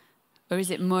 or is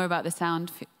it more about the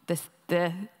sound,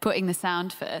 the putting the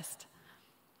sound first?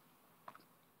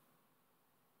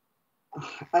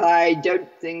 I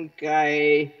don't think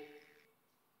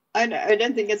I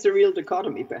don't think it's a real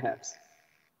dichotomy, perhaps.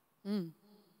 Mm.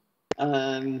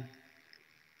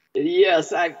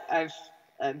 Yes, I've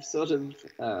sort of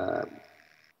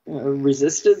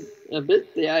resisted a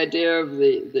bit the idea of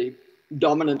the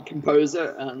dominant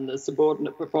composer and the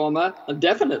subordinate performer.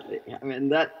 Definitely, I mean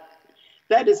that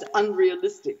is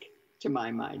unrealistic to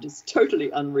my mind. It's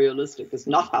totally unrealistic. It's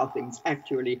not how things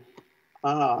actually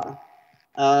are.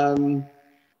 And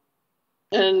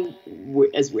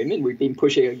as women, we've been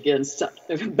pushing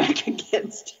back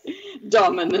against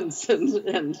dominance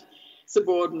and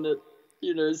subordinate,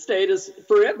 status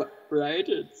forever, right?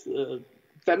 It's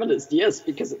feminist, yes,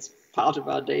 because it's part of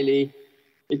our daily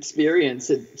experience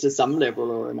to some level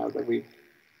or another. We've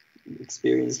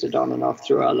experienced it on and off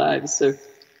through our lives. So,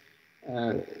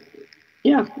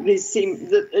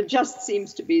 it just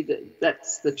seems to be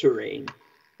that's the terrain.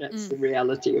 That's the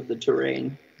reality of the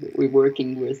terrain that we're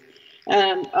working with.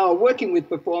 And working with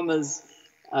performers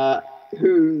who are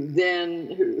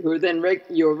then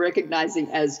you're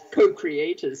recognizing as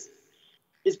co-creators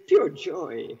is pure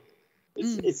joy.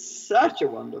 It's such a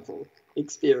wonderful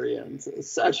experience.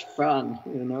 It's such fun,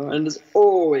 and it's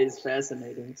always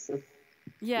fascinating. So,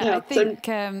 I think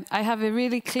I have a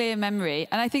really clear memory,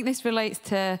 and I think this relates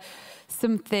to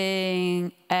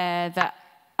something that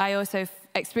I also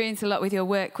experience a lot with your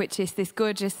work, which is this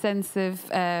gorgeous sense of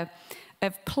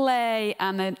play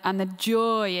and the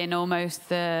joy in almost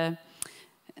the,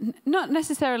 not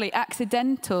necessarily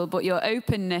accidental, but your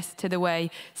openness to the way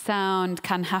sound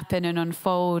can happen and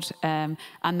unfold, and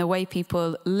the way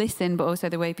people listen, but also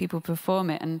the way people perform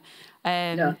it.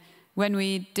 And when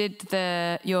we did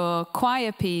your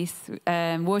choir piece,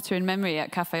 Water and Memory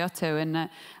at Cafe Otto,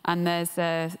 and there's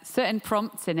certain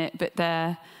prompts in it, but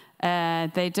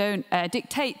they don't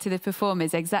dictate to the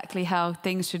performers exactly how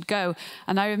things should go.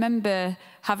 And I remember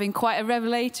having quite a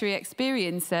revelatory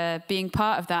experience being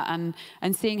part of that and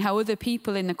seeing how other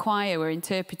people in the choir were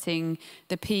interpreting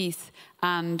the piece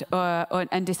and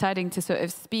deciding to sort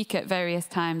of speak at various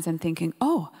times and thinking,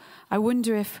 I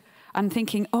wonder if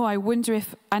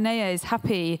Annea is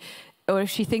happy, or if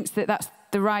she thinks that that's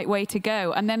the right way to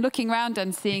go. And then looking around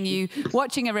and seeing you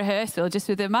watching a rehearsal just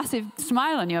with a massive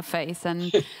smile on your face.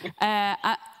 And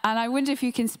I wonder if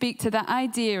you can speak to that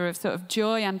idea of sort of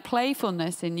joy and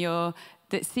playfulness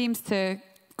that seems to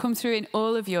come through in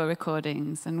all of your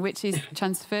recordings, and which is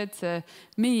transferred to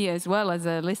me as well as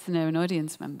a listener and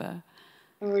audience member.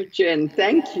 Oh, Jen,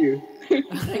 thank you.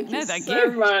 Thank you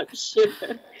so much.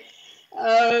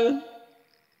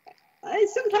 I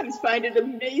sometimes find it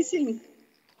amazing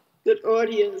that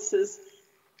audiences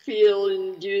feel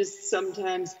induced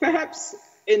sometimes, perhaps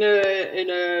in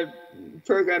a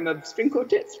program of string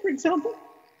quartets, for example,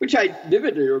 which I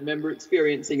vividly remember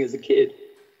experiencing as a kid.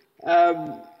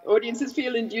 Audiences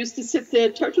feel induced to sit there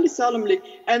totally solemnly,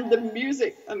 and the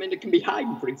music, I mean, it can be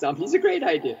Haydn, for example. He's a great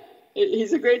idea.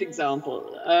 He's a great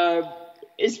example.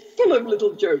 It's full of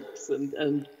little jokes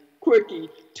and quirky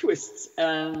twists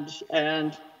and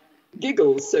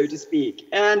giggles, so to speak.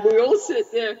 And we all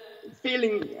sit there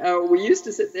feeling, we used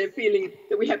to sit there feeling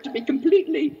that we have to be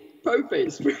completely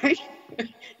po-faced, right?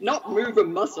 Not move a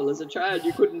muscle. As a child,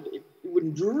 you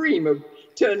wouldn't dream of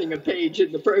turning a page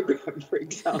in the program, for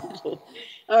example.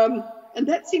 And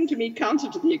that seemed to me counter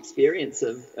to the experience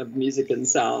of music and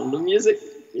sound. The music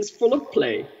is full of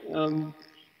play.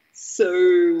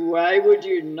 So why would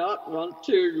you not want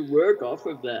to work off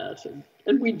of that?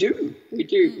 And we do. We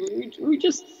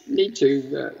just need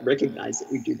to recognize that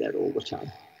we do that all the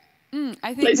time.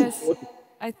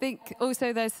 I think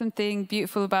also there's something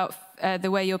beautiful about the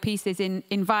way your pieces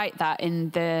invite that in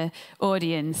the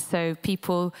audience. So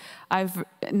people, I've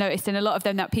noticed in a lot of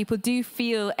them that people do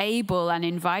feel able and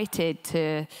invited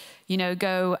to,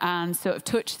 go and sort of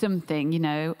touch something,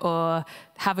 or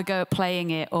have a go at playing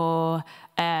it, or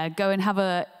go and have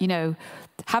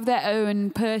their own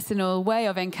personal way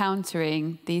of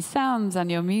encountering these sounds and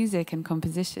your music and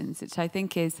compositions, which I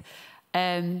think is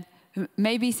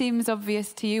maybe seems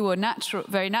obvious to you or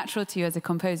very natural to you as a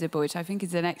composer, but which I think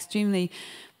is an extremely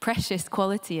precious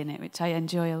quality in it, which I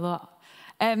enjoy a lot.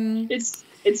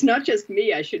 It's not just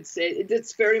me, I should say.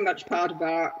 It's very much part of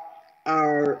our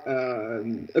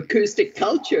acoustic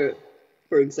culture,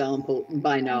 for example,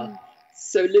 by now.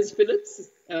 So Liz Phillips,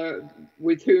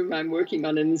 with whom I'm working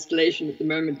on an installation at the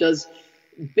moment, does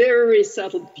very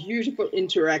subtle, beautiful,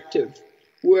 interactive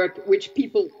work, which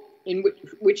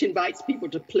invites people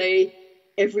to play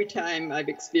every time I've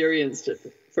experienced it.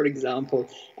 For example,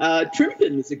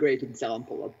 Trimpin is a great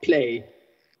example of play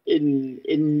in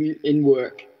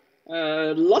work.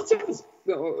 Lots of us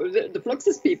the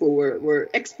Fluxus people were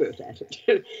expert at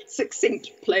it.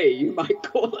 Succinct play, you might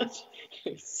call it.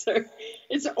 So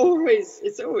it's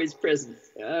always present.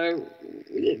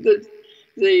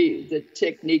 The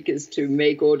technique is to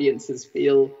make audiences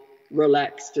feel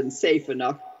relaxed and safe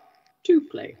enough to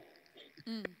play.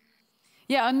 Mm.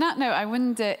 Yeah, on that note, I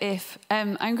wonder if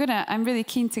I'm really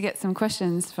keen to get some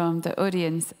questions from the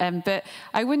audience, but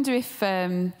I wonder if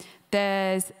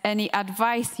there's any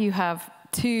advice you have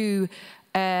to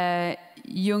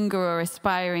younger or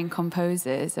aspiring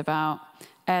composers about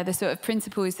the sort of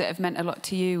principles that have meant a lot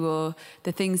to you, or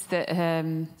the things that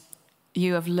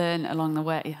you have learned along the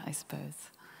way, I suppose.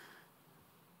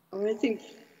 Well, I think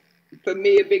for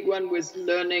me a big one was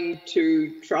learning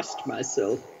to trust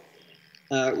myself,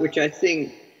 which I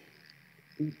think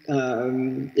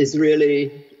is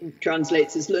really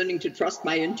translates as learning to trust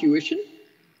my intuition,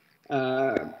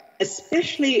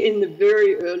 especially in the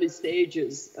very early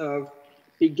stages of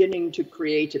beginning to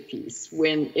create a piece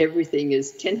when everything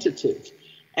is tentative.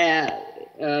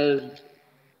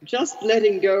 Just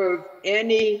letting go of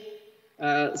any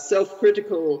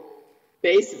self-critical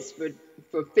basis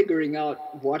for figuring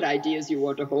out what ideas you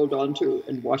want to hold on to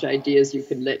and what ideas you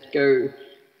can let go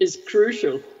is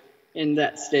crucial in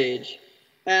that stage.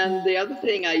 And the other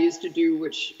thing I used to do,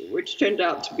 which turned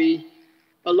out to be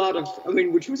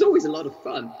which was always a lot of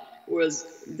fun, was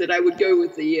that I would go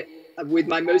with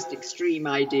my most extreme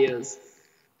ideas,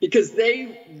 because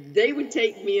they would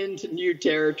take me into new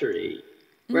territory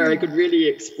where I could really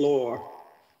explore.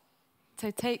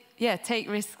 So take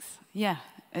risks. Yeah,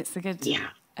 it's a good. Yeah.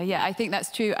 Yeah, I think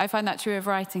that's true. I find that true of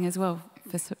writing as well,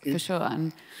 for sure.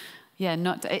 And yeah,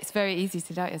 it's very easy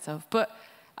to doubt yourself. But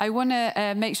I want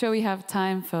to make sure we have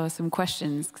time for some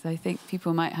questions, because I think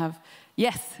people might have.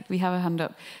 Yes, we have a hand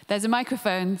up. There's a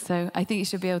microphone, so I think you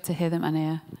should be able to hear them,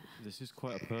 Annea. This is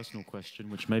quite a personal question,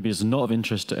 which maybe is not of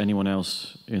interest to anyone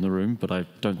else in the room, but I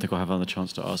don't think I have had the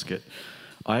chance to ask it.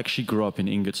 I actually grew up in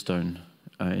Ingatstone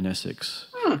in Essex,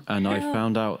 and I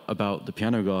found out about the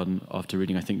Piano Garden after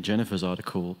reading, I think, Jennifer's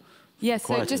article. Yeah,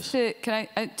 so just to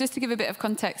give a bit of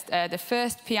context, the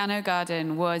first piano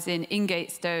garden was in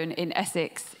Ingatestone in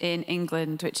Essex in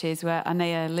England, which is where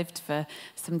Annea lived for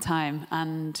some time.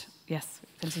 And yes,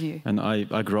 continue. And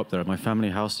I grew up there. My family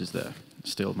house is there,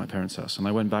 still, my parents' house. And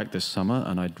I went back this summer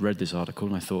and I'd read this article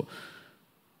and I thought,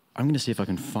 I'm going to see if I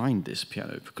can find this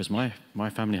piano, because my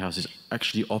family house is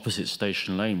actually opposite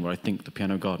Station Lane, where I think the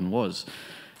piano garden was.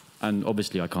 And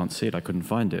obviously I can't see it, I couldn't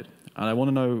find it. And I want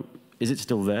to know, is it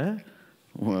still there?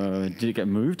 Did it get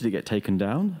moved? Did it get taken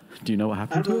down? Do you know what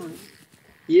happened to it?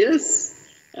 Yes,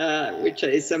 which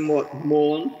I somewhat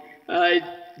mourn. I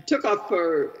took off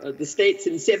for the States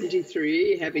in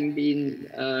 '73, having been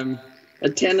a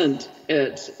tenant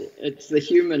at the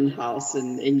Human House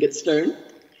in Ingatstone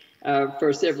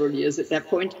for several years at that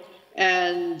point,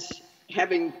 and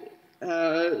having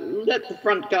let the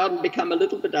front garden become a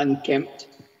little bit unkempt,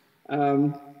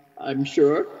 I'm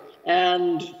sure,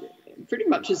 and pretty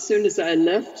much as soon as I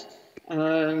left,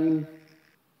 Mrs.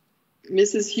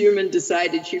 Human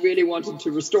decided she really wanted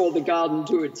to restore the garden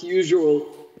to its usual,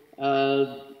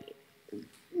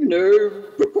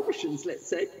 proportions, let's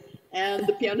say, and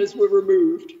the pianos were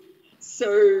removed.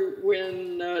 So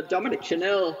when Dominic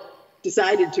Chanel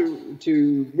decided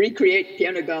to recreate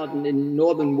Piano Garden in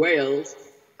northern Wales,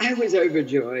 I was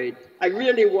overjoyed. I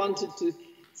really wanted to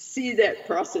see that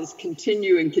process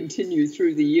continue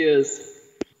through the years.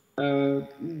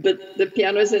 But the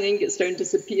pianos in Ingatstone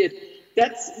disappeared.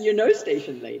 That's,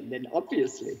 Station Lane then,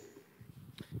 obviously.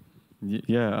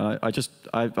 Yeah,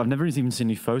 I've never even seen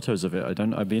any photos of it.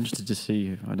 I'd be interested to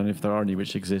see. I don't know if there are any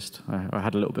which exist. I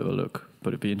had a little bit of a look, but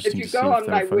it'd be interesting to see if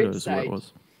there are photos of where it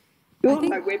was. Go on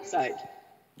my website,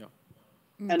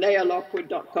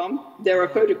 annealockwood.com. There are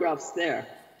photographs there.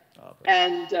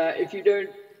 And if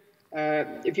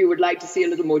you would like to see a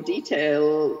little more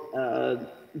detail,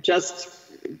 just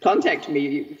contact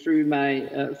me through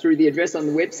the address on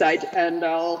the website, and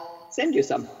I'll send you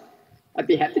some. I'd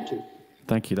be happy to.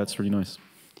 Thank you. That's really nice.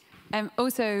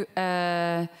 Also,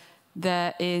 there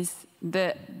is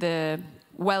the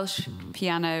Welsh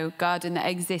piano garden that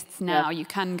exists now. Yeah. You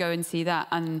can go and see that,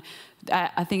 and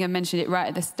I think I mentioned it right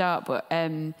at the start, but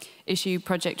Issue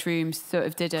Project Rooms sort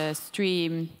of did a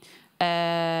stream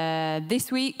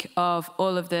this week of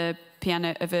all of the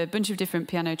a bunch of different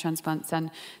piano transplants,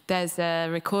 and there's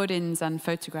recordings and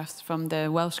photographs from the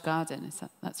Welsh garden.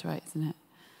 That's right, isn't it?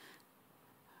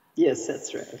 Yes,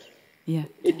 that's right. Yeah.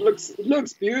 It looks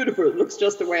beautiful. It looks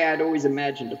just the way I'd always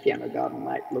imagined a piano garden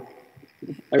might look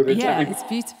over time. Yeah, it's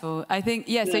beautiful. I think,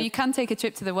 so you can take a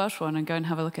trip to the Welsh one and go and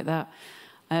have a look at that.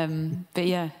 But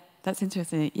yeah, that's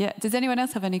interesting. Yeah. Does anyone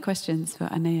else have any questions for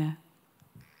Annea?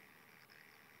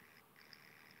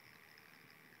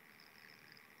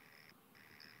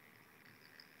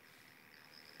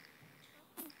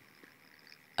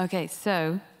 Okay,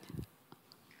 so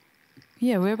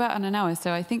yeah, we're about on an hour,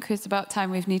 so I think it's about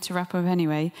time we need to wrap up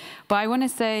anyway. But I want to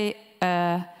say,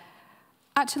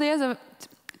 actually,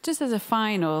 just as a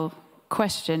final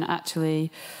question,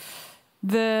 actually,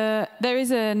 there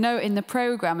is a note in the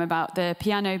program about the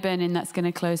piano burning that's going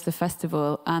to close the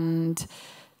festival, and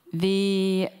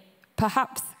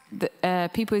perhaps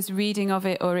people's reading of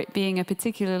it, or it being a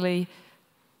particularly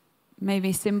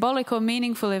maybe symbolic or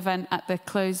meaningful event at the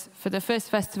close for the first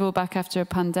festival back after a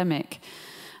pandemic.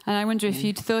 And I wonder if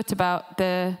you'd thought about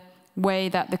the way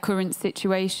that the current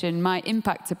situation might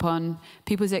impact upon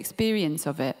people's experience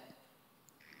of it.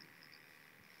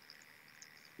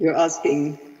 You're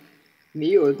asking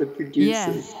me or the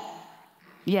producers?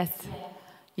 Yes,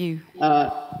 you.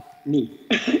 Me.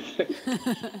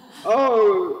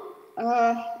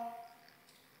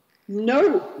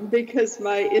 No, because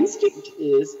my instinct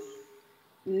is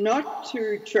not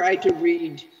to try to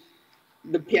read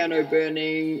the piano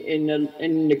burning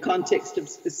in the context of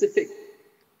specific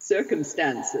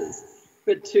circumstances,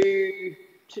 but to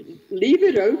leave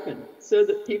it open so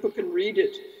that people can read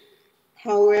it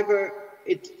however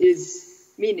it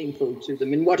is meaningful to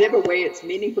them, in whatever way it's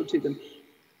meaningful to them.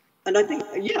 And I think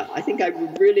I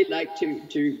would really like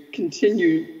to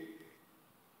continue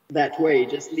that way,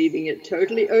 just leaving it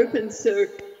totally open. So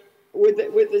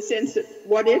with the sense that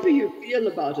whatever you feel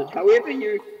about it, however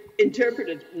you interpret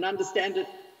it and understand it,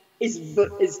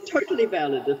 is totally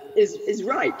valid, is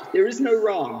right. There is no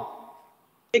wrong,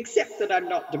 except that I'm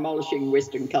not demolishing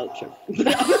Western culture.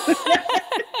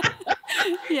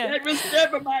 Yeah. That was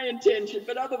never my intention,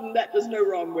 but other than that, there's no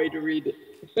wrong way to read it.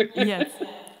 Yes.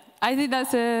 I think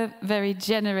that's a very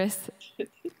generous,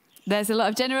 there's a lot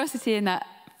of generosity in that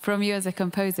from you as a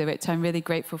composer, which I'm really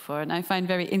grateful for, and I find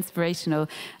very inspirational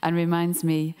and reminds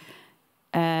me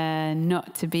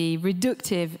not to be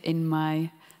reductive in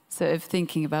my sort of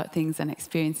thinking about things and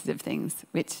experiences of things,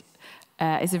 which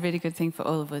is a really good thing for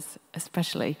all of us,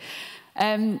 especially.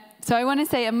 So I want to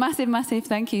say a massive, massive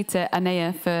thank you to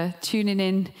Annea for tuning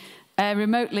in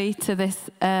remotely to this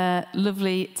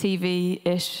lovely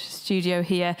TV-ish studio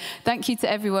here. Thank you to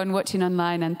everyone watching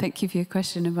online, and thank you for your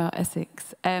question about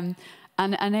Essex. And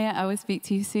Annea, I will speak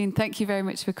to you soon. Thank you very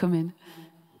much for coming.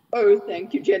 Oh,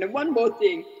 thank you, Jen. And one more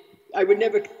thing. I would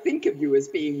never think of you as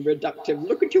being reductive.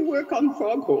 Look at your work on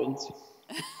foghorns.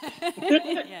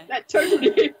 Yeah. That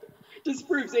totally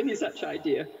disproves any such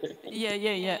idea.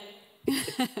 Yeah.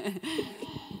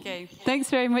 Okay. Thanks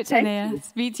very much, Annea.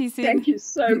 Speak to you soon. Thank you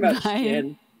so much, Bye.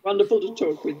 Jen. Wonderful to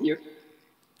talk with you.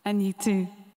 And you too.